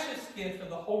precious gift of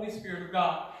the Holy Spirit of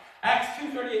God. Acts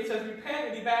 2:38 says, "Repent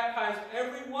and be baptized,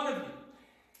 every one of you,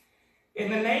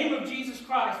 in the name of Jesus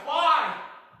Christ." Why?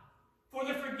 For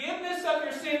the forgiveness of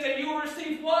your sins, and you will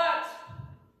receive what?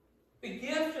 The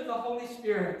gift of the Holy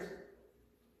Spirit.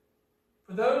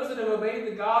 For those that have obeyed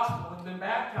the gospel and been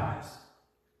baptized.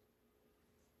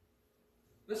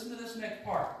 Listen to this next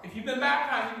part. If you've been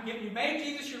baptized, you made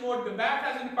Jesus your Lord, you've been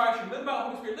baptized into Christ, you live by the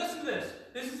Holy Spirit. Listen to this.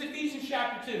 This is Ephesians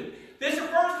chapter 2. This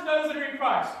refers to those that are in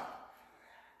Christ.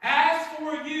 As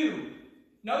for you,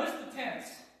 notice the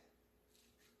tense.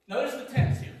 Notice the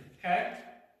tense here, okay?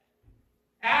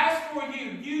 As for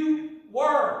you, you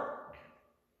were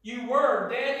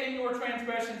dead in your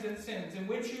transgressions and sins, in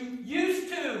which you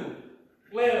used to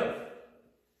live.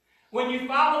 When you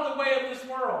followed the way of this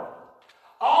world,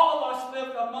 all of us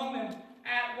lived among them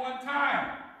at one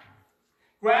time,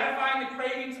 gratifying the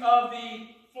cravings of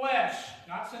the flesh,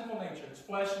 not sinful nature, it's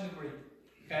flesh in the Greek,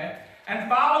 okay? And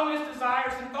following its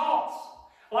desires and thoughts.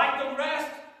 Like the rest,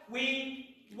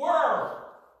 we were,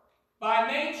 by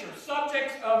nature,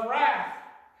 subjects of wrath.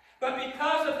 But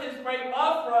because of His great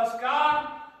love for us,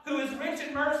 God, who is rich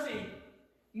in mercy,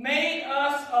 made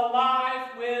us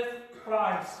alive with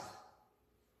Christ.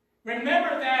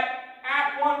 Remember that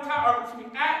at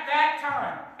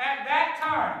that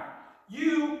time,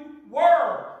 you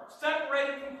were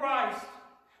separated from Christ,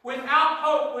 without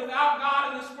hope, without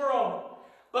God in this world.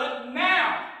 But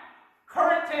now,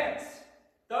 current tense,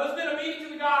 those that are obedient to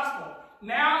the gospel,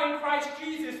 now in Christ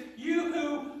Jesus, you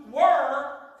who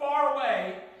were far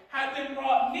away have been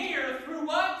brought near through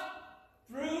what?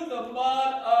 Through the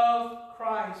blood of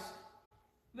Christ.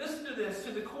 Listen to this,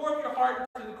 to the core of your heart,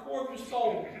 to the core of your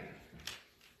soul.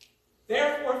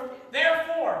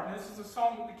 Therefore, and this is a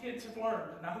song that the kids have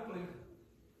learned, and I hopefully,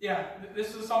 this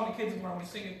is a song the kids have learned. We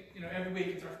sing it, every week.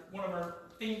 It's one of our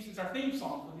themes. It's our theme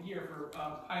song for the year for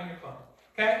Pioneer Club.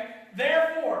 Okay.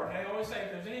 Therefore, and I always say,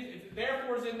 if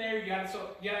therefore is in there, you got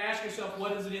to ask yourself,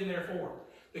 what is it in there for?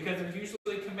 Because there's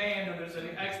usually a command or there's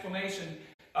an explanation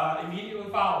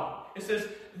immediately followed. It says,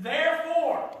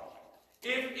 therefore,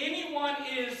 if anyone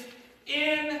is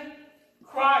in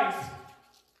Christ,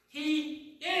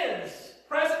 he is,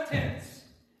 present tense,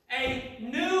 a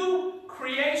new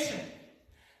creation.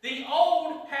 The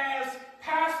old has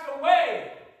passed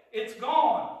away. It's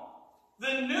gone.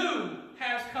 The new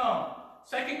has come.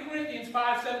 2 Corinthians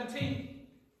 5:17.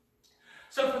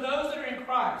 So for those that are in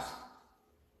Christ,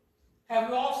 have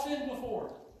we all sinned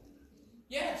before?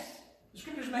 Yes. The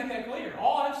scriptures make that clear.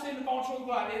 All have sinned and fallen short of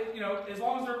God. As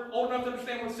long as they're old enough to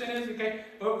understand what sin is, okay?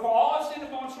 But for all have sinned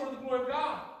and fallen short of the glory of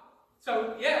God.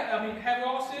 So, have we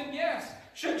all sinned? Yes.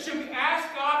 Should we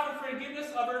ask God for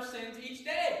forgiveness of our sins each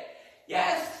day?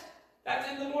 Yes. That's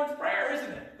in the Lord's Prayer,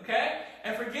 isn't it? Okay?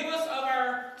 And forgive us of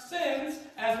our sins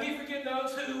as we forgive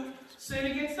those who sin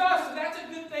against us. And that's a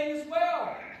good thing as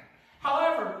well.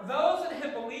 However, those that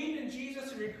have believed in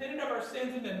Jesus and repented of our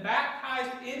sins and been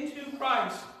baptized into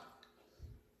Christ,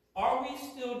 are we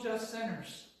still just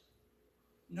sinners?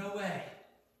 No way.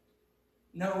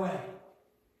 No way.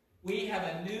 We have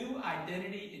a new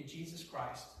identity in Jesus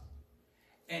Christ.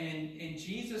 And in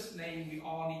Jesus' name, we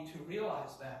all need to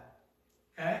realize that.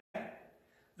 Okay?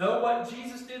 Though what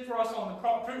Jesus did for us on the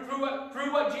cross,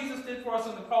 through what Jesus did for us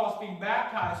on the cross, being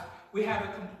baptized, we have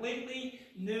a completely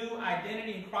new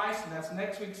identity in Christ, and that's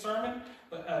next week's sermon.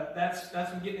 But that's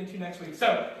what we're getting into next week.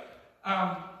 So,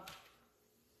 I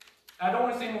don't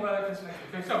want to say more about that because next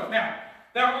week. Okay, so now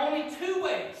there are only two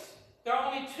ways. There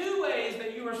are only two ways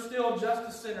that you are still just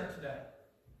a sinner today.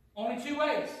 Only two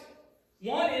ways.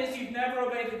 One is you've never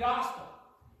obeyed the gospel.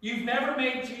 You've never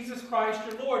made Jesus Christ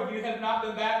your Lord. You have not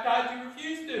been baptized. You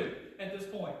refuse to at this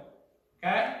point.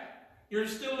 Okay? You're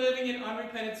still living in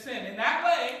unrepentant sin. In that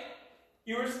way,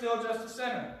 you are still just a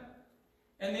sinner.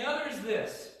 And the other is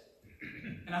this.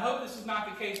 And I hope this is not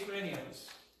the case for any of us.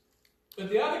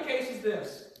 But the other case is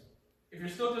this. If you're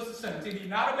still just a sinner, it's either you've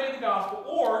not obeyed the gospel,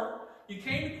 or you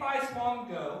came to Christ long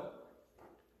ago,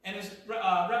 and as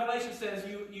Revelation says,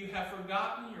 you have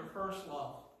forgotten your first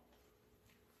love.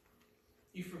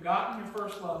 You've forgotten your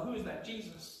first love. Who is that?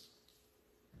 Jesus.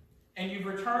 And you've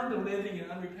returned to living in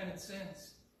unrepentant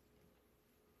sins.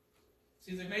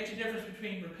 See, there's a major difference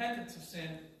between repentance of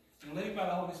sin and living by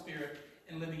the Holy Spirit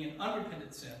and living in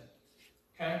unrepentant sin.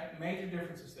 Okay? Major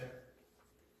differences there.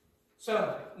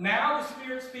 So, now the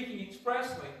Spirit speaking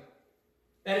expressly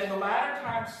that in the latter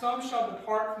times some shall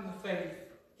depart from the faith,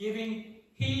 giving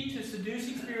heed to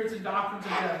seducing spirits and doctrines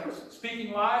of devils,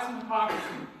 speaking lies and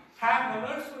hypocrisy. Now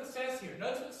notice what it says here.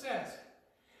 Notice what it says.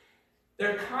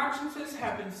 Their consciences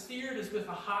have been seared as with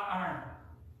a hot iron.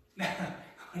 Now,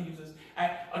 I'll use this.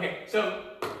 Okay, so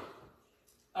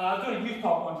I was doing a youth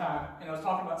talk one time, and I was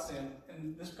talking about sin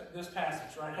in this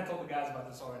passage, right? I told the guys about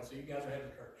this already, so you guys are ahead of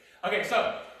the curve. Okay,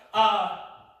 so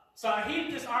I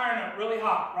heated this iron up really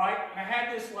hot, right? And I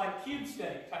had this like cube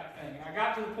steak type thing. And I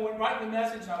got to the point right in the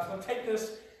message, and I was going to take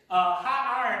this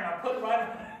hot iron, and I put it right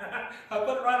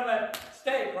on that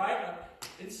steak, right?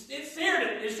 It seared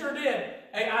it. It sure did.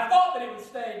 And I thought that it would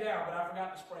stay down, but I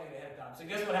forgot to spray it ahead of time. So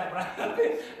guess what happened?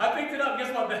 I picked it up.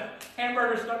 Guess what? The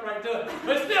hamburger stuck right to it.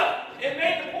 But still, it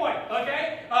made the point,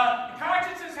 okay?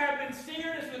 Consciences have been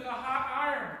seared as with a hot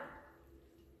iron.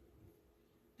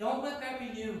 Don't let that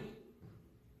be you.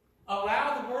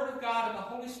 Allow the Word of God and the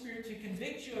Holy Spirit to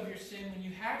convict you of your sin when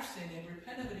you have sinned and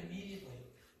repent of it immediately.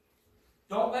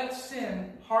 Don't let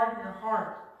sin harden your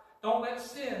heart. Don't let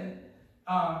sin,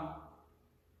 don't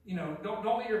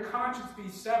let your conscience be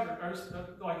severed or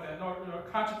like that, or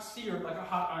conscience seared like a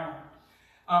hot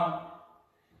iron.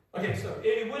 Okay, so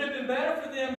it would have been better for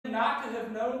them not to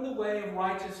have known the way of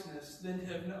righteousness than to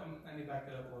have known. I need to back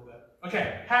that up a little bit.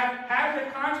 Okay, have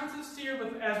their consciences seared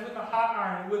as with a hot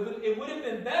iron. It would have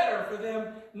been better for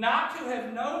them not to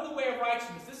have known the way of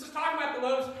righteousness. This is talking about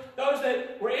those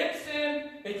that were in sin.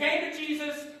 They came to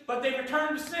Jesus, but they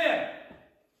returned to sin.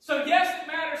 So yes, it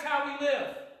matters how we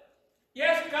live.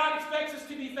 Yes, God expects us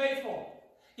to be faithful.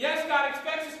 Yes, God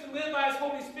expects us to live by His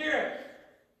Holy Spirit.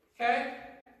 Okay?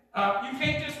 You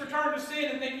can't just return to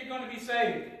sin and think you're going to be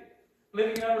saved,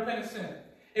 living in unrepentant sin.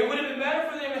 It would have been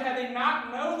better for them had they not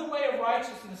known the way of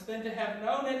righteousness than to have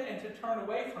known it and to turn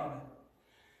away from it.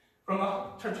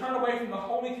 To turn away from the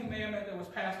holy commandment that was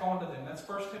passed on to them. That's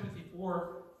 1 Timothy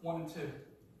 4, 1 and 2.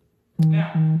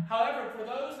 Now, however, for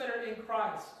those that are in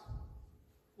Christ,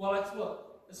 well, let's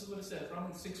look. This is what it says,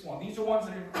 Romans 6:1. These are ones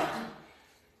that are in Christ.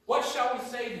 What shall we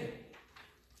say then?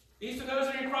 These are those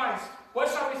that are in Christ. What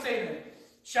shall we say then?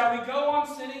 Shall we go on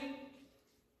sinning?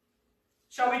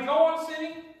 Shall we go on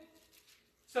sinning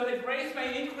so that grace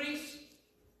may increase?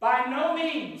 By no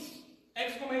means!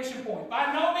 Exclamation point.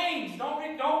 By no means! Don't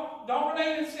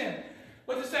remain in sin.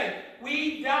 What does it say?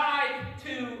 We died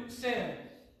to sin.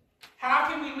 How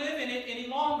can we live in it any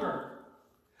longer?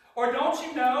 Or don't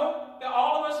you know that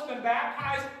all of us have been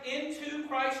baptized into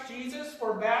Christ Jesus?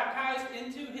 We're baptized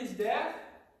into His death?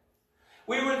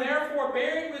 We were therefore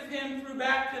buried with Him through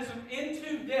baptism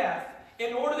into death,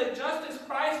 in order that just as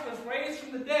Christ was raised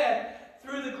from the dead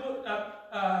through the glory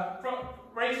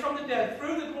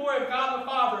of God the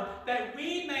Father, that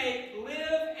we may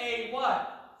live a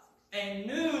what? A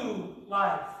new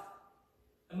life.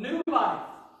 A new life.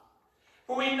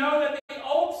 For we know that the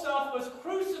old self was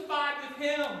crucified with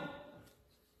Him.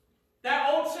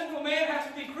 That old sinful man has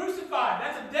to be crucified.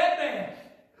 That's a dead man.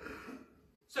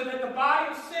 So that the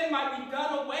body of sin might be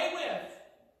done away with.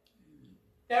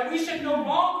 That we should no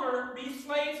longer be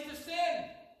slaves to sin.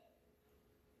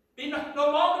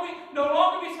 No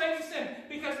longer be slaves to sin.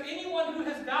 Because anyone who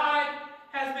has died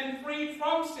has been freed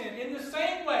from sin. In the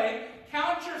same way,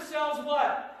 count yourselves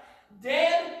what?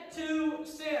 Dead to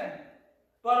sin,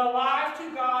 but alive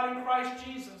to God in Christ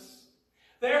Jesus.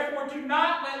 Therefore, do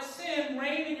not let sin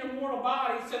reign in your mortal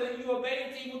body so that you obey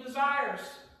its evil desires.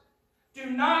 Do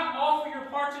not offer your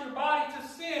parts of your body to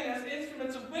sin as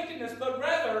instruments of wickedness, but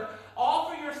rather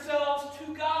offer yourselves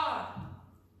to God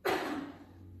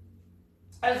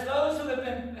as those who have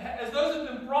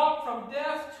been brought from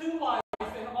death to life,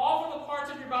 and offer the parts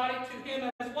of your body to Him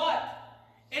as what?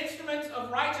 Instruments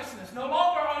of righteousness. No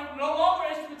longer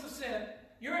instruments of sin.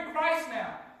 You're in Christ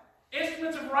now.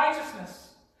 Instruments of righteousness.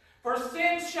 For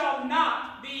sin shall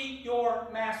not be your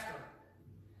master,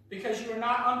 because you are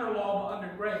not under law but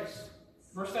under grace.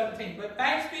 Verse 17. But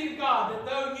thanks be to God that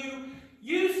though you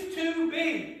used to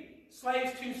be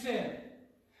slaves to sin,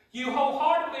 you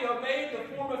wholeheartedly obeyed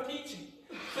the form of teaching,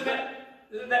 so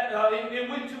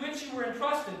to which you were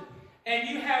entrusted, and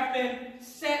you have been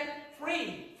set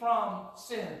free from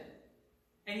sin,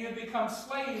 and you have become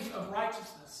slaves of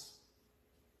righteousness.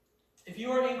 If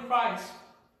you are in Christ,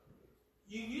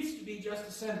 you used to be just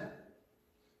a sinner.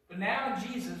 But now in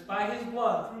Jesus, by His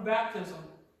blood, through baptism,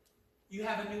 you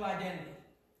have a new identity.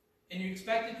 And you're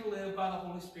expected to live by the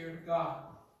Holy Spirit of God.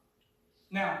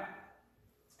 Now,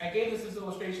 I gave this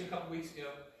illustration a couple weeks ago.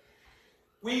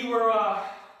 We were...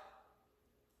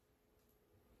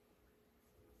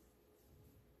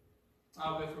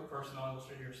 I'll go through it first and I'll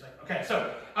illustrate here in a second. Okay,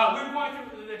 so we were going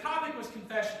through... The topic was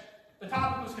confession.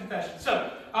 So,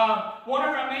 one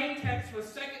of our main texts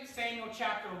was 2 Samuel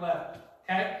chapter 11.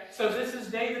 Okay? So this is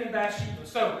David and Bathsheba.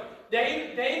 So,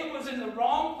 David was in the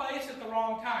wrong place at the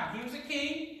wrong time. He was a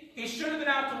king. He should have been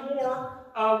out to war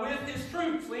with his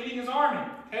troops, leading his army.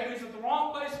 Okay? He was at the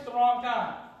wrong place at the wrong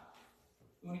time.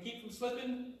 You want to keep from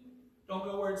slipping? Don't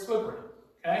go where it's slippery.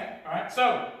 Okay? All right?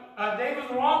 So, David was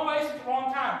in the wrong place at the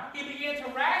wrong time. He began to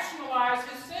rationalize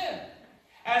his sin.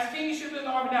 As king, he should have been in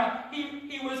the army. Now,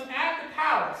 he was at the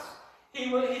palace. He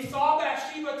saw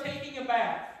Bathsheba taking a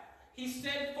bath. He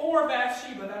sent for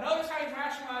Bathsheba. Now, notice how he's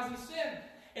rationalizing sin.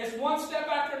 It's one step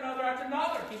after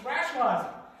another. He's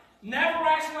rationalizing. Never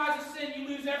rationalize a sin, you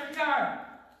lose every time.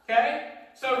 Okay?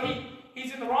 So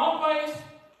he's in the wrong place.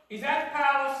 He's at the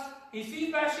palace. He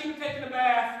sees Bathsheba taking a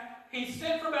bath. He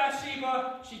sent for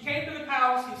Bathsheba. She came to the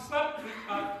palace. He slept with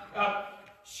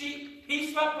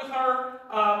her.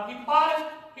 He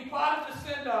plotted to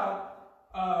send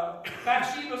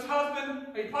Bathsheba's husband.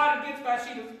 He plotted against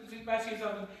Bathsheba's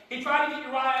husband. He tried to get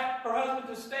Uriah, her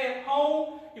husband, to stay at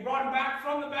home. He brought him back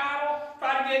from the battle.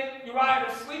 Tried to get Uriah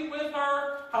to sleep with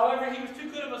her. However, he was too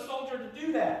good of a soldier to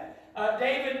do that.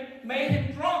 David made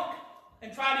him drunk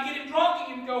and tried to get him drunk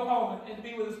and go home and to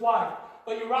be with his wife.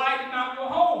 But Uriah did not go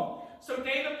home. So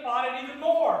David plotted even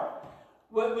more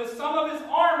with some of his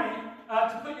army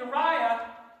to put Uriah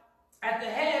at the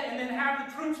head and then have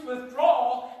the troops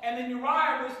withdraw, and then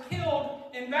Uriah was killed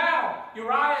in battle.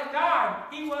 Uriah died.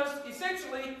 He was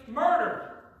essentially murdered.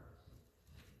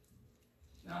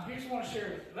 Now, here's what I want to share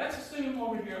with you. Let's assume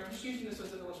over here, I'm just using this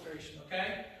as an illustration,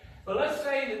 okay? But let's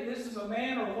say that this is a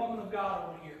man or a woman of God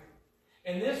over here.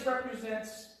 And this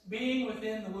represents being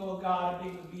within the will of God and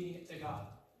being obedient to God.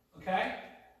 Okay?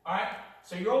 All right?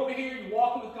 So you're over here, you're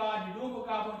walking with God, you're doing what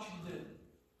God wants you to do.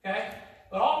 Okay?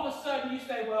 But all of a sudden you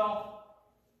say, well,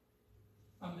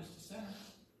 I'm just a sinner.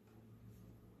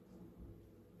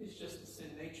 It's just the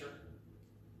sin nature.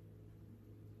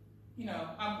 You know,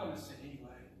 I'm going to sin anyway.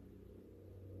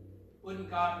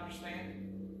 Wouldn't God understand?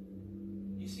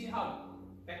 You see how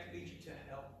that could lead you to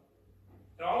hell?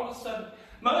 And all of a sudden,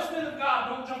 most men of God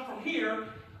don't jump from here,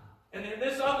 and then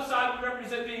this other side would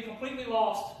represent being completely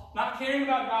lost, not caring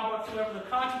about God whatsoever. Their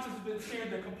consciences have been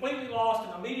seared. They're completely lost,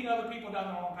 and they're leading other people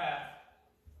down the wrong path.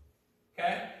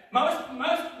 Okay? Most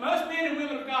men and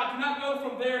women of God do not go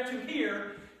from there to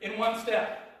here in one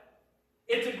step.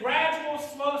 It's a gradual,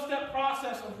 slow-step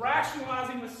process of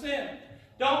rationalizing the sin.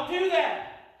 Don't do that.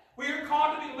 We are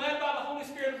called to be led by the Holy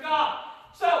Spirit of God.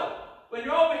 So, when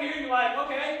you're over here, you're like,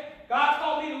 okay, God's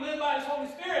called me to live by His Holy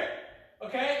Spirit.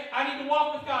 Okay? I need to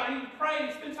walk with God. I need to pray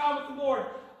and spend time with the Lord.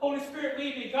 Holy Spirit,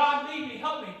 lead me. God, lead me.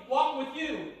 Help me. Walk with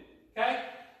you. Okay?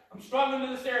 I'm struggling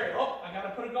in this area. Oh, I got to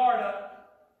put a guard up.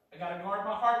 I got to guard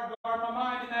my heart and guard my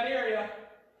mind in that area.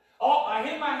 Oh, I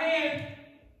hit my hand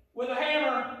with a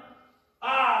hammer.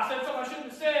 I said something I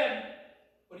shouldn't have said.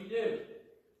 What do?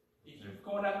 You're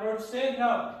going down the road to sin?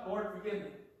 No. Lord, forgive me.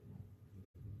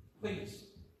 Please.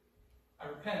 I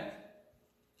repent.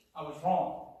 I was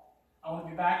wrong. I want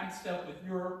to be back in step with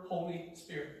your Holy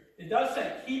Spirit. It does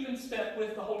say, keep in step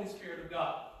with the Holy Spirit of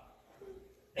God.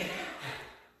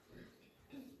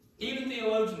 Even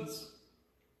theologians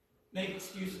make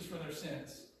excuses for their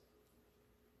sins.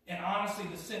 And honestly,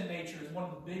 the sin nature is one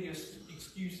of the biggest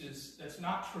excuses that's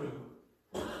not true,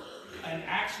 and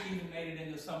actually even made it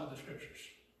into some of the scriptures.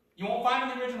 You won't find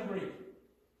it in the original Greek.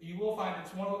 You will find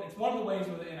it's one of the ways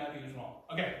where the NIV is wrong.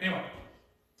 Okay, anyway.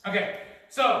 Okay,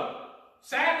 so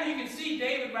sadly you can see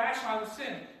David rationalized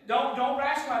sin. Don't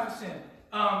rationalize the sin.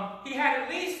 He had at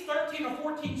least 13 or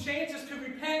 14 chances to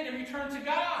repent and return to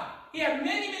God. He had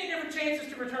many, many different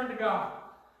chances to return to God.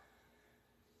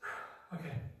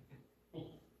 Okay.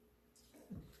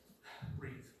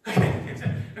 Breathe.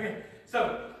 Okay.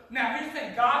 So, now here's the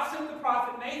thing. God sent the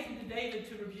prophet Nathan to David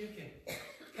to rebuke him.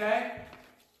 Okay?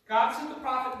 God sent the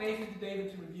prophet Nathan to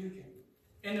David to rebuke him.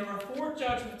 And there were 4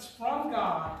 judgments from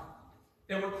God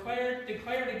that were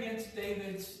declared against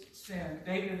David's sin.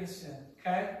 David and his sin.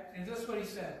 Okay? And this is what he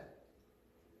said.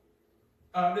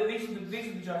 These are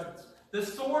the judgments. The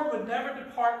sword would never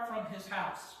depart from his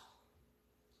house.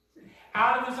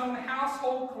 Out of his own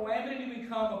household, calamity would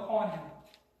come upon him.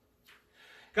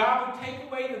 God would take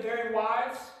away his very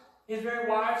wives,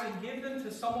 and give them to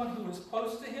someone who was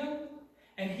close to him,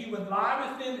 and he would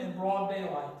lie with them in broad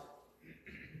daylight.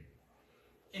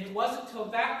 And it wasn't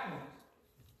until that point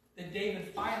that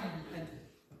David finally repented.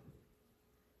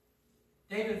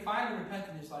 David finally repented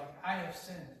and he's like, I have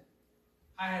sinned.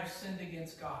 I have sinned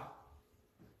against God.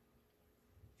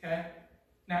 Okay?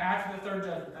 Now after the 3rd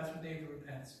judgment, that's when David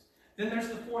repents. Then there's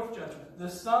the 4th judgment. The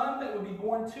son that would be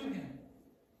born to him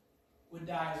would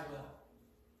die as well.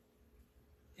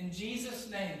 In Jesus'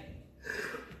 name,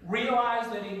 realize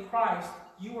that in Christ,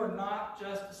 you are not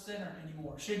just a sinner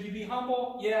anymore. Should you be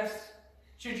humble? Yes.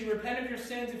 Should you repent of your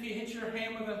sins if you hit your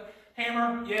hand with a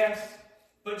hammer? Yes.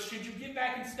 But should you get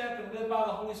back in step and live by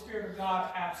the Holy Spirit of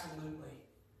God? Absolutely.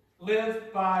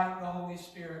 Live by the Holy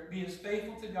Spirit. Be as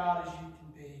faithful to God as you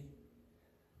can be.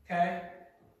 Okay?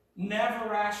 Never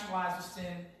rationalize a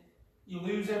sin. You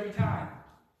lose every time.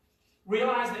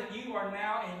 Realize that you are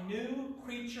now a new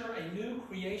creature, a new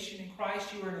creation in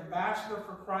Christ. You are an ambassador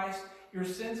for Christ. Your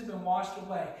sins have been washed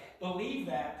away. Believe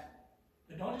that,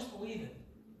 but don't just believe it.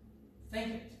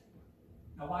 Think it.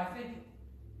 Now, why think it?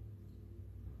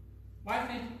 Why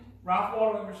think it? Ralph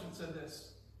Waldo Emerson said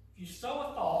this. If you sow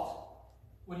a thought,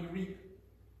 what do you reap?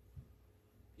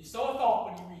 If you sow a thought,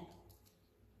 what do you reap?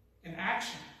 An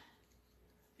action.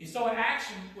 If you sow an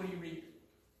action, what do you reap?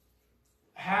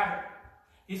 A habit.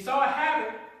 If you sow a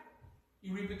habit,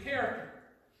 you reap a character.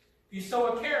 If you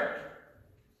sow a character,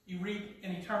 you reap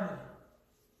an eternity.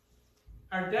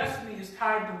 Our destiny is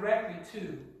tied directly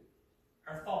to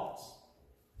our thoughts.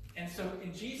 And so,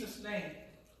 in Jesus' name,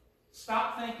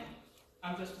 stop thinking,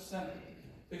 I'm just a sinner.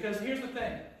 Because here's the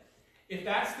thing. If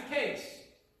that's the case,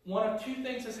 one of 2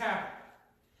 things has happened.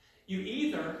 You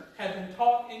either have been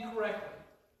taught incorrectly.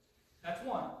 That's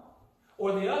one.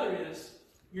 Or the other is,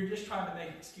 you're just trying to make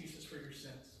excuses for your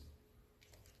sins.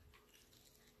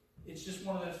 It's just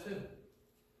one of those 2.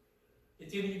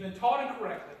 It's either you've been taught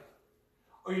incorrectly,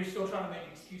 or you're still trying to make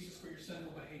excuses for your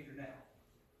sinful behavior now.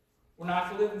 We're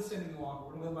not to live in sin any longer.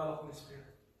 We're to live by the Holy Spirit.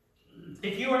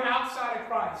 If you are outside of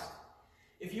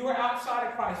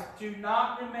Christ, do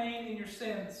not remain in your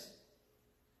sins.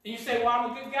 And you say, well,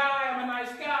 I'm a good guy, I'm a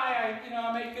nice guy,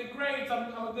 I make good grades,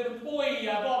 I'm a good employee,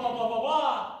 blah, blah, blah, blah,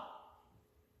 blah.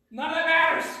 None of that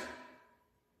matters.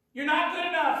 You're not good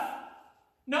enough.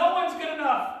 No one's good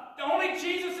enough. Only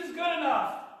Jesus is good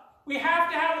enough. We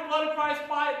have to have the blood of Christ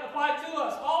applied to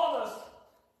us, all of us.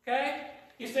 Okay?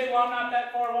 You say, well, I'm not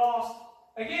that far lost.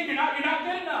 Again, you're not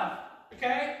good enough.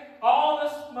 Okay? All of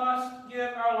us must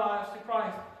give our lives to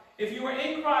Christ. If you are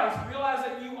in Christ, realize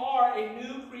that you are a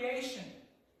new creation.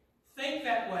 Think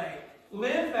that way.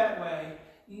 Live that way.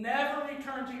 Never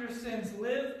return to your sins.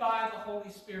 Live by the Holy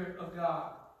Spirit of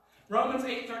God. Romans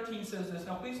 8:13 says this.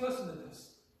 Now please listen to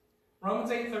this. Romans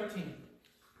 8:13.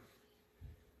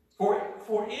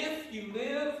 For if you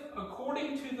live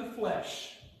according to the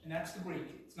flesh, and that's the Greek.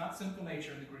 It's not sinful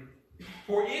nature in the Greek.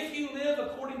 For if you live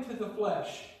according to the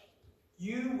flesh,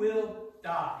 you will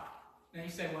die. Now you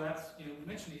say, well, that's, we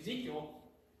mentioned Ezekiel,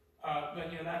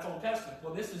 but that's Old Testament.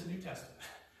 Well, this is New Testament.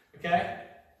 Okay?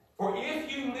 For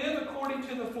if you live according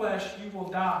to the flesh, you will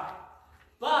die.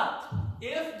 But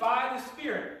if by the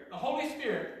Spirit, the Holy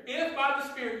Spirit, if by the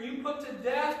Spirit you put to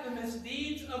death the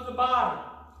misdeeds of the body,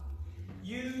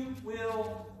 you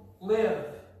will live.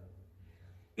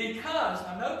 Because,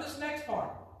 now note this next part,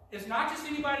 it's not just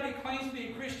anybody that claims to be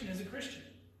a Christian is a Christian.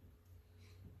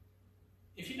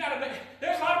 If you're not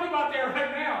there's a lot of people out there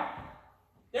right now,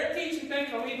 they're teaching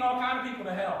things that are leading all kinds of people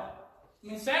to hell. I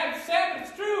mean, sad, but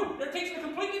it's true. They're teaching a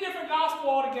completely different gospel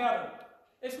altogether.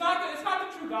 It's not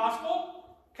the true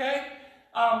gospel. Okay?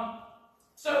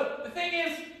 So the thing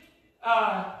is,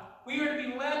 we are to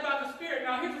be led by the Spirit.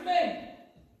 Now, here's the thing.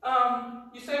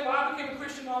 You say, well, I became a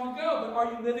Christian long ago, but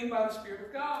are you living by the Spirit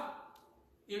of God?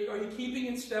 Are you keeping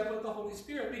in step with the Holy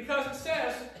Spirit? Because it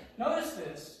says, notice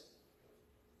this.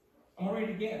 I'm going to read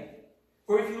it again.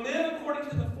 For if you live according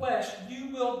to the flesh, you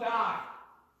will die.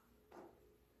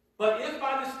 But if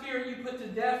by the Spirit you put to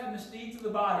death the misdeeds of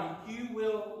the body, you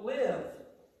will live.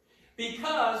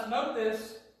 Because, note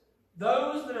this,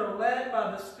 those that are led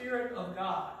by the Spirit of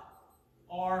God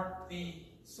are the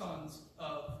sons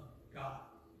of God.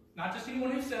 Not just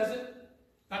anyone who says it,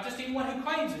 not just anyone who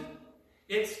claims it.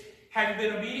 It's, have you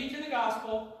been obedient to the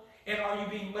gospel, and are you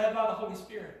being led by the Holy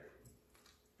Spirit?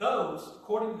 Those,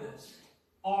 according to this,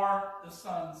 are the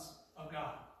sons of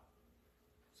God.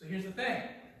 So here's the thing.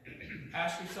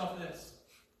 Ask yourself this.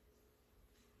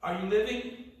 Are you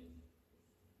living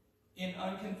in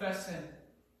unconfessed sin?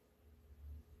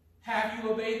 Have you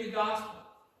obeyed the gospel?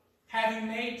 Have you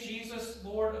made Jesus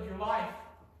Lord of your life?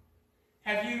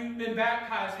 Have you been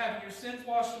baptized, having your sins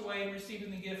washed away and receiving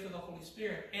the gift of the Holy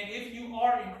Spirit? And if you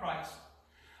are in Christ,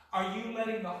 are you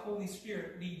letting the Holy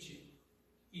Spirit lead you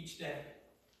each day,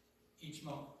 each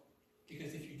moment?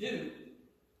 Because if you do,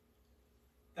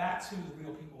 that's who the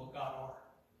real people of God are,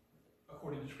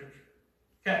 according to Scripture.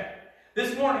 Okay,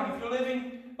 this morning, if you're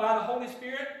living by the Holy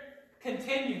Spirit,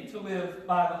 continue to live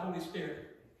by the Holy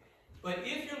Spirit. But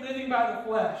if you're living by the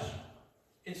flesh,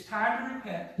 it's time to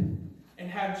repent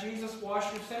and have Jesus wash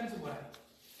your sins away.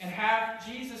 And have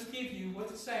Jesus give you,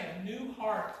 what's it say, a new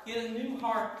heart. Get a new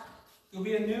heart. You'll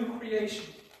be a new creation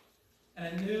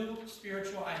and a new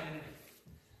spiritual identity.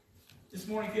 This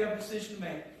morning, if you have a decision to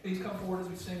make, please come forward as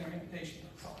we sing our invitation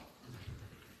song.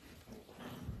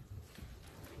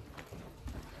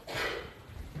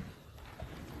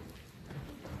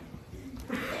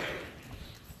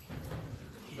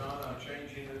 John, I'm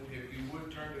changing it. If you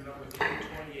would turn to number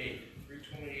 328.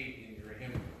 328 in your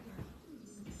hymn.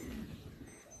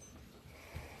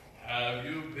 Have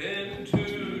you been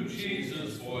to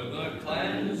Jesus for the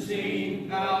cleansing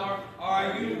power?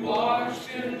 Are you washed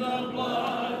in the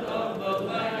blood of the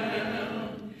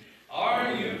Lamb?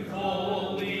 Are you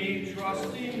fully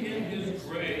trusting in His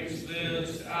grace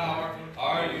this hour?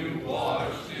 Are you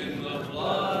washed in the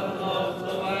blood of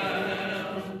the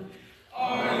Lamb?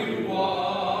 Are you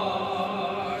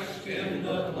washed in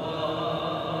the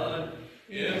blood,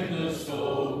 in the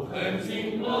soul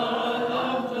cleansing blood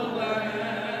of the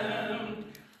Lamb?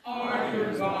 Are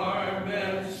your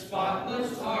garments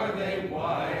spotless? Are they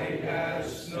white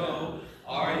as snow?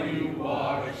 Are you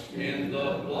washed in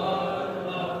the blood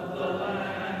of the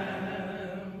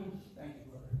Lamb? Thank you,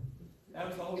 brother. That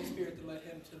was the Holy Spirit that led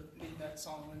him to lead that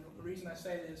song. And the reason I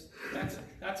say this,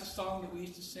 that's a song that we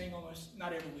used to sing almost,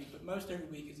 not every week, but most every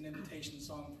week is an invitation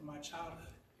song from my childhood.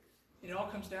 And it all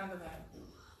comes down to that.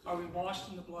 Are we washed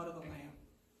in the blood of the Lamb?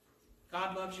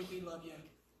 God loves you, we love you.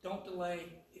 Don't delay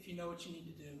if you know what you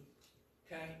need to do.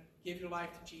 Okay? Give your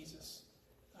life to Jesus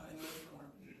and live for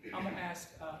Him. I'm going to ask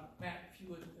Matt if you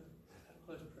would have a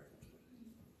closing prayer.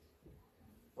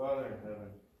 Father in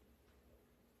heaven,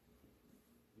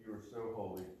 you are so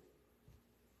holy.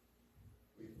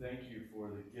 We thank you for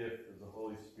the gift of the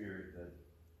Holy Spirit, that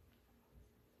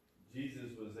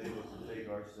Jesus was able to take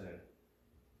our sin.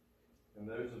 And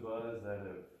those of us that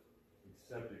have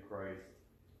accepted Christ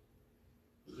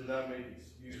should not make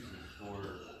excuses for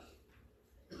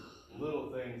little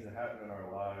things that happen in our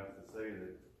lives to say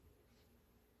that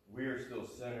we are still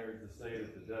sinners, to say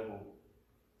that the devil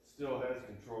still has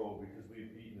control because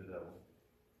we've beaten the devil.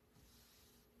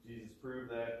 Jesus proved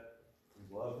that. We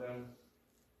love Him.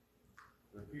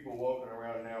 There are people walking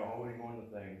around now holding on to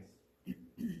things,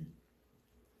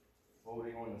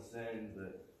 holding on to sins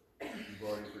that You've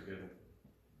already forgiven.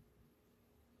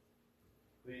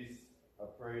 Please, I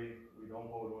pray we don't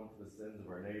hold on to the sins of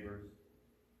our neighbors,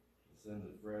 the sins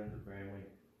of friends or family,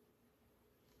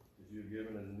 because You've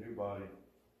given us a new body,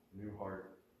 a new heart.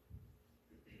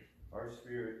 Our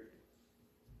spirit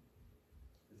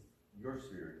is Your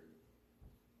spirit.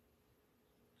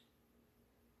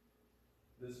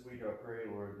 This week I pray,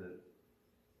 Lord, that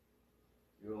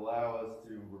You allow us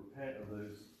to repent of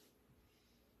those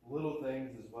little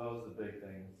things as well as the big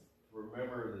things. To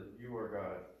remember that You are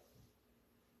God.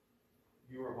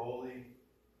 You are holy.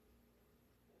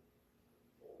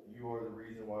 You are the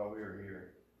reason why we are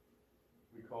here.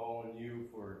 We call on You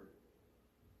for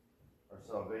our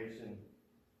salvation,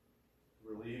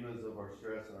 to relieve us of our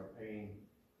stress and our pain.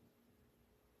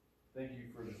 Thank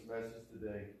You for this message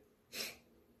today.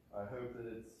 I hope that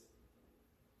it's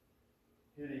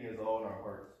hitting us all in our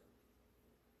hearts.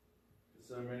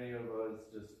 So many of us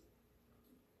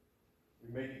we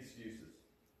make excuses.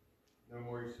 No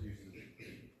more excuses.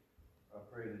 I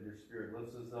pray that Your Spirit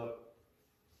lifts us up,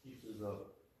 keeps us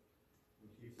up, and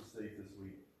keeps us safe this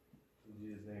week. In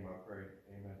Jesus' name I pray.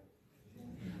 Amen.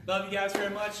 Love you guys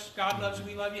very much. God loves you.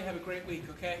 We love you. Have a great week,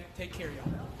 okay? Take care,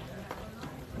 y'all.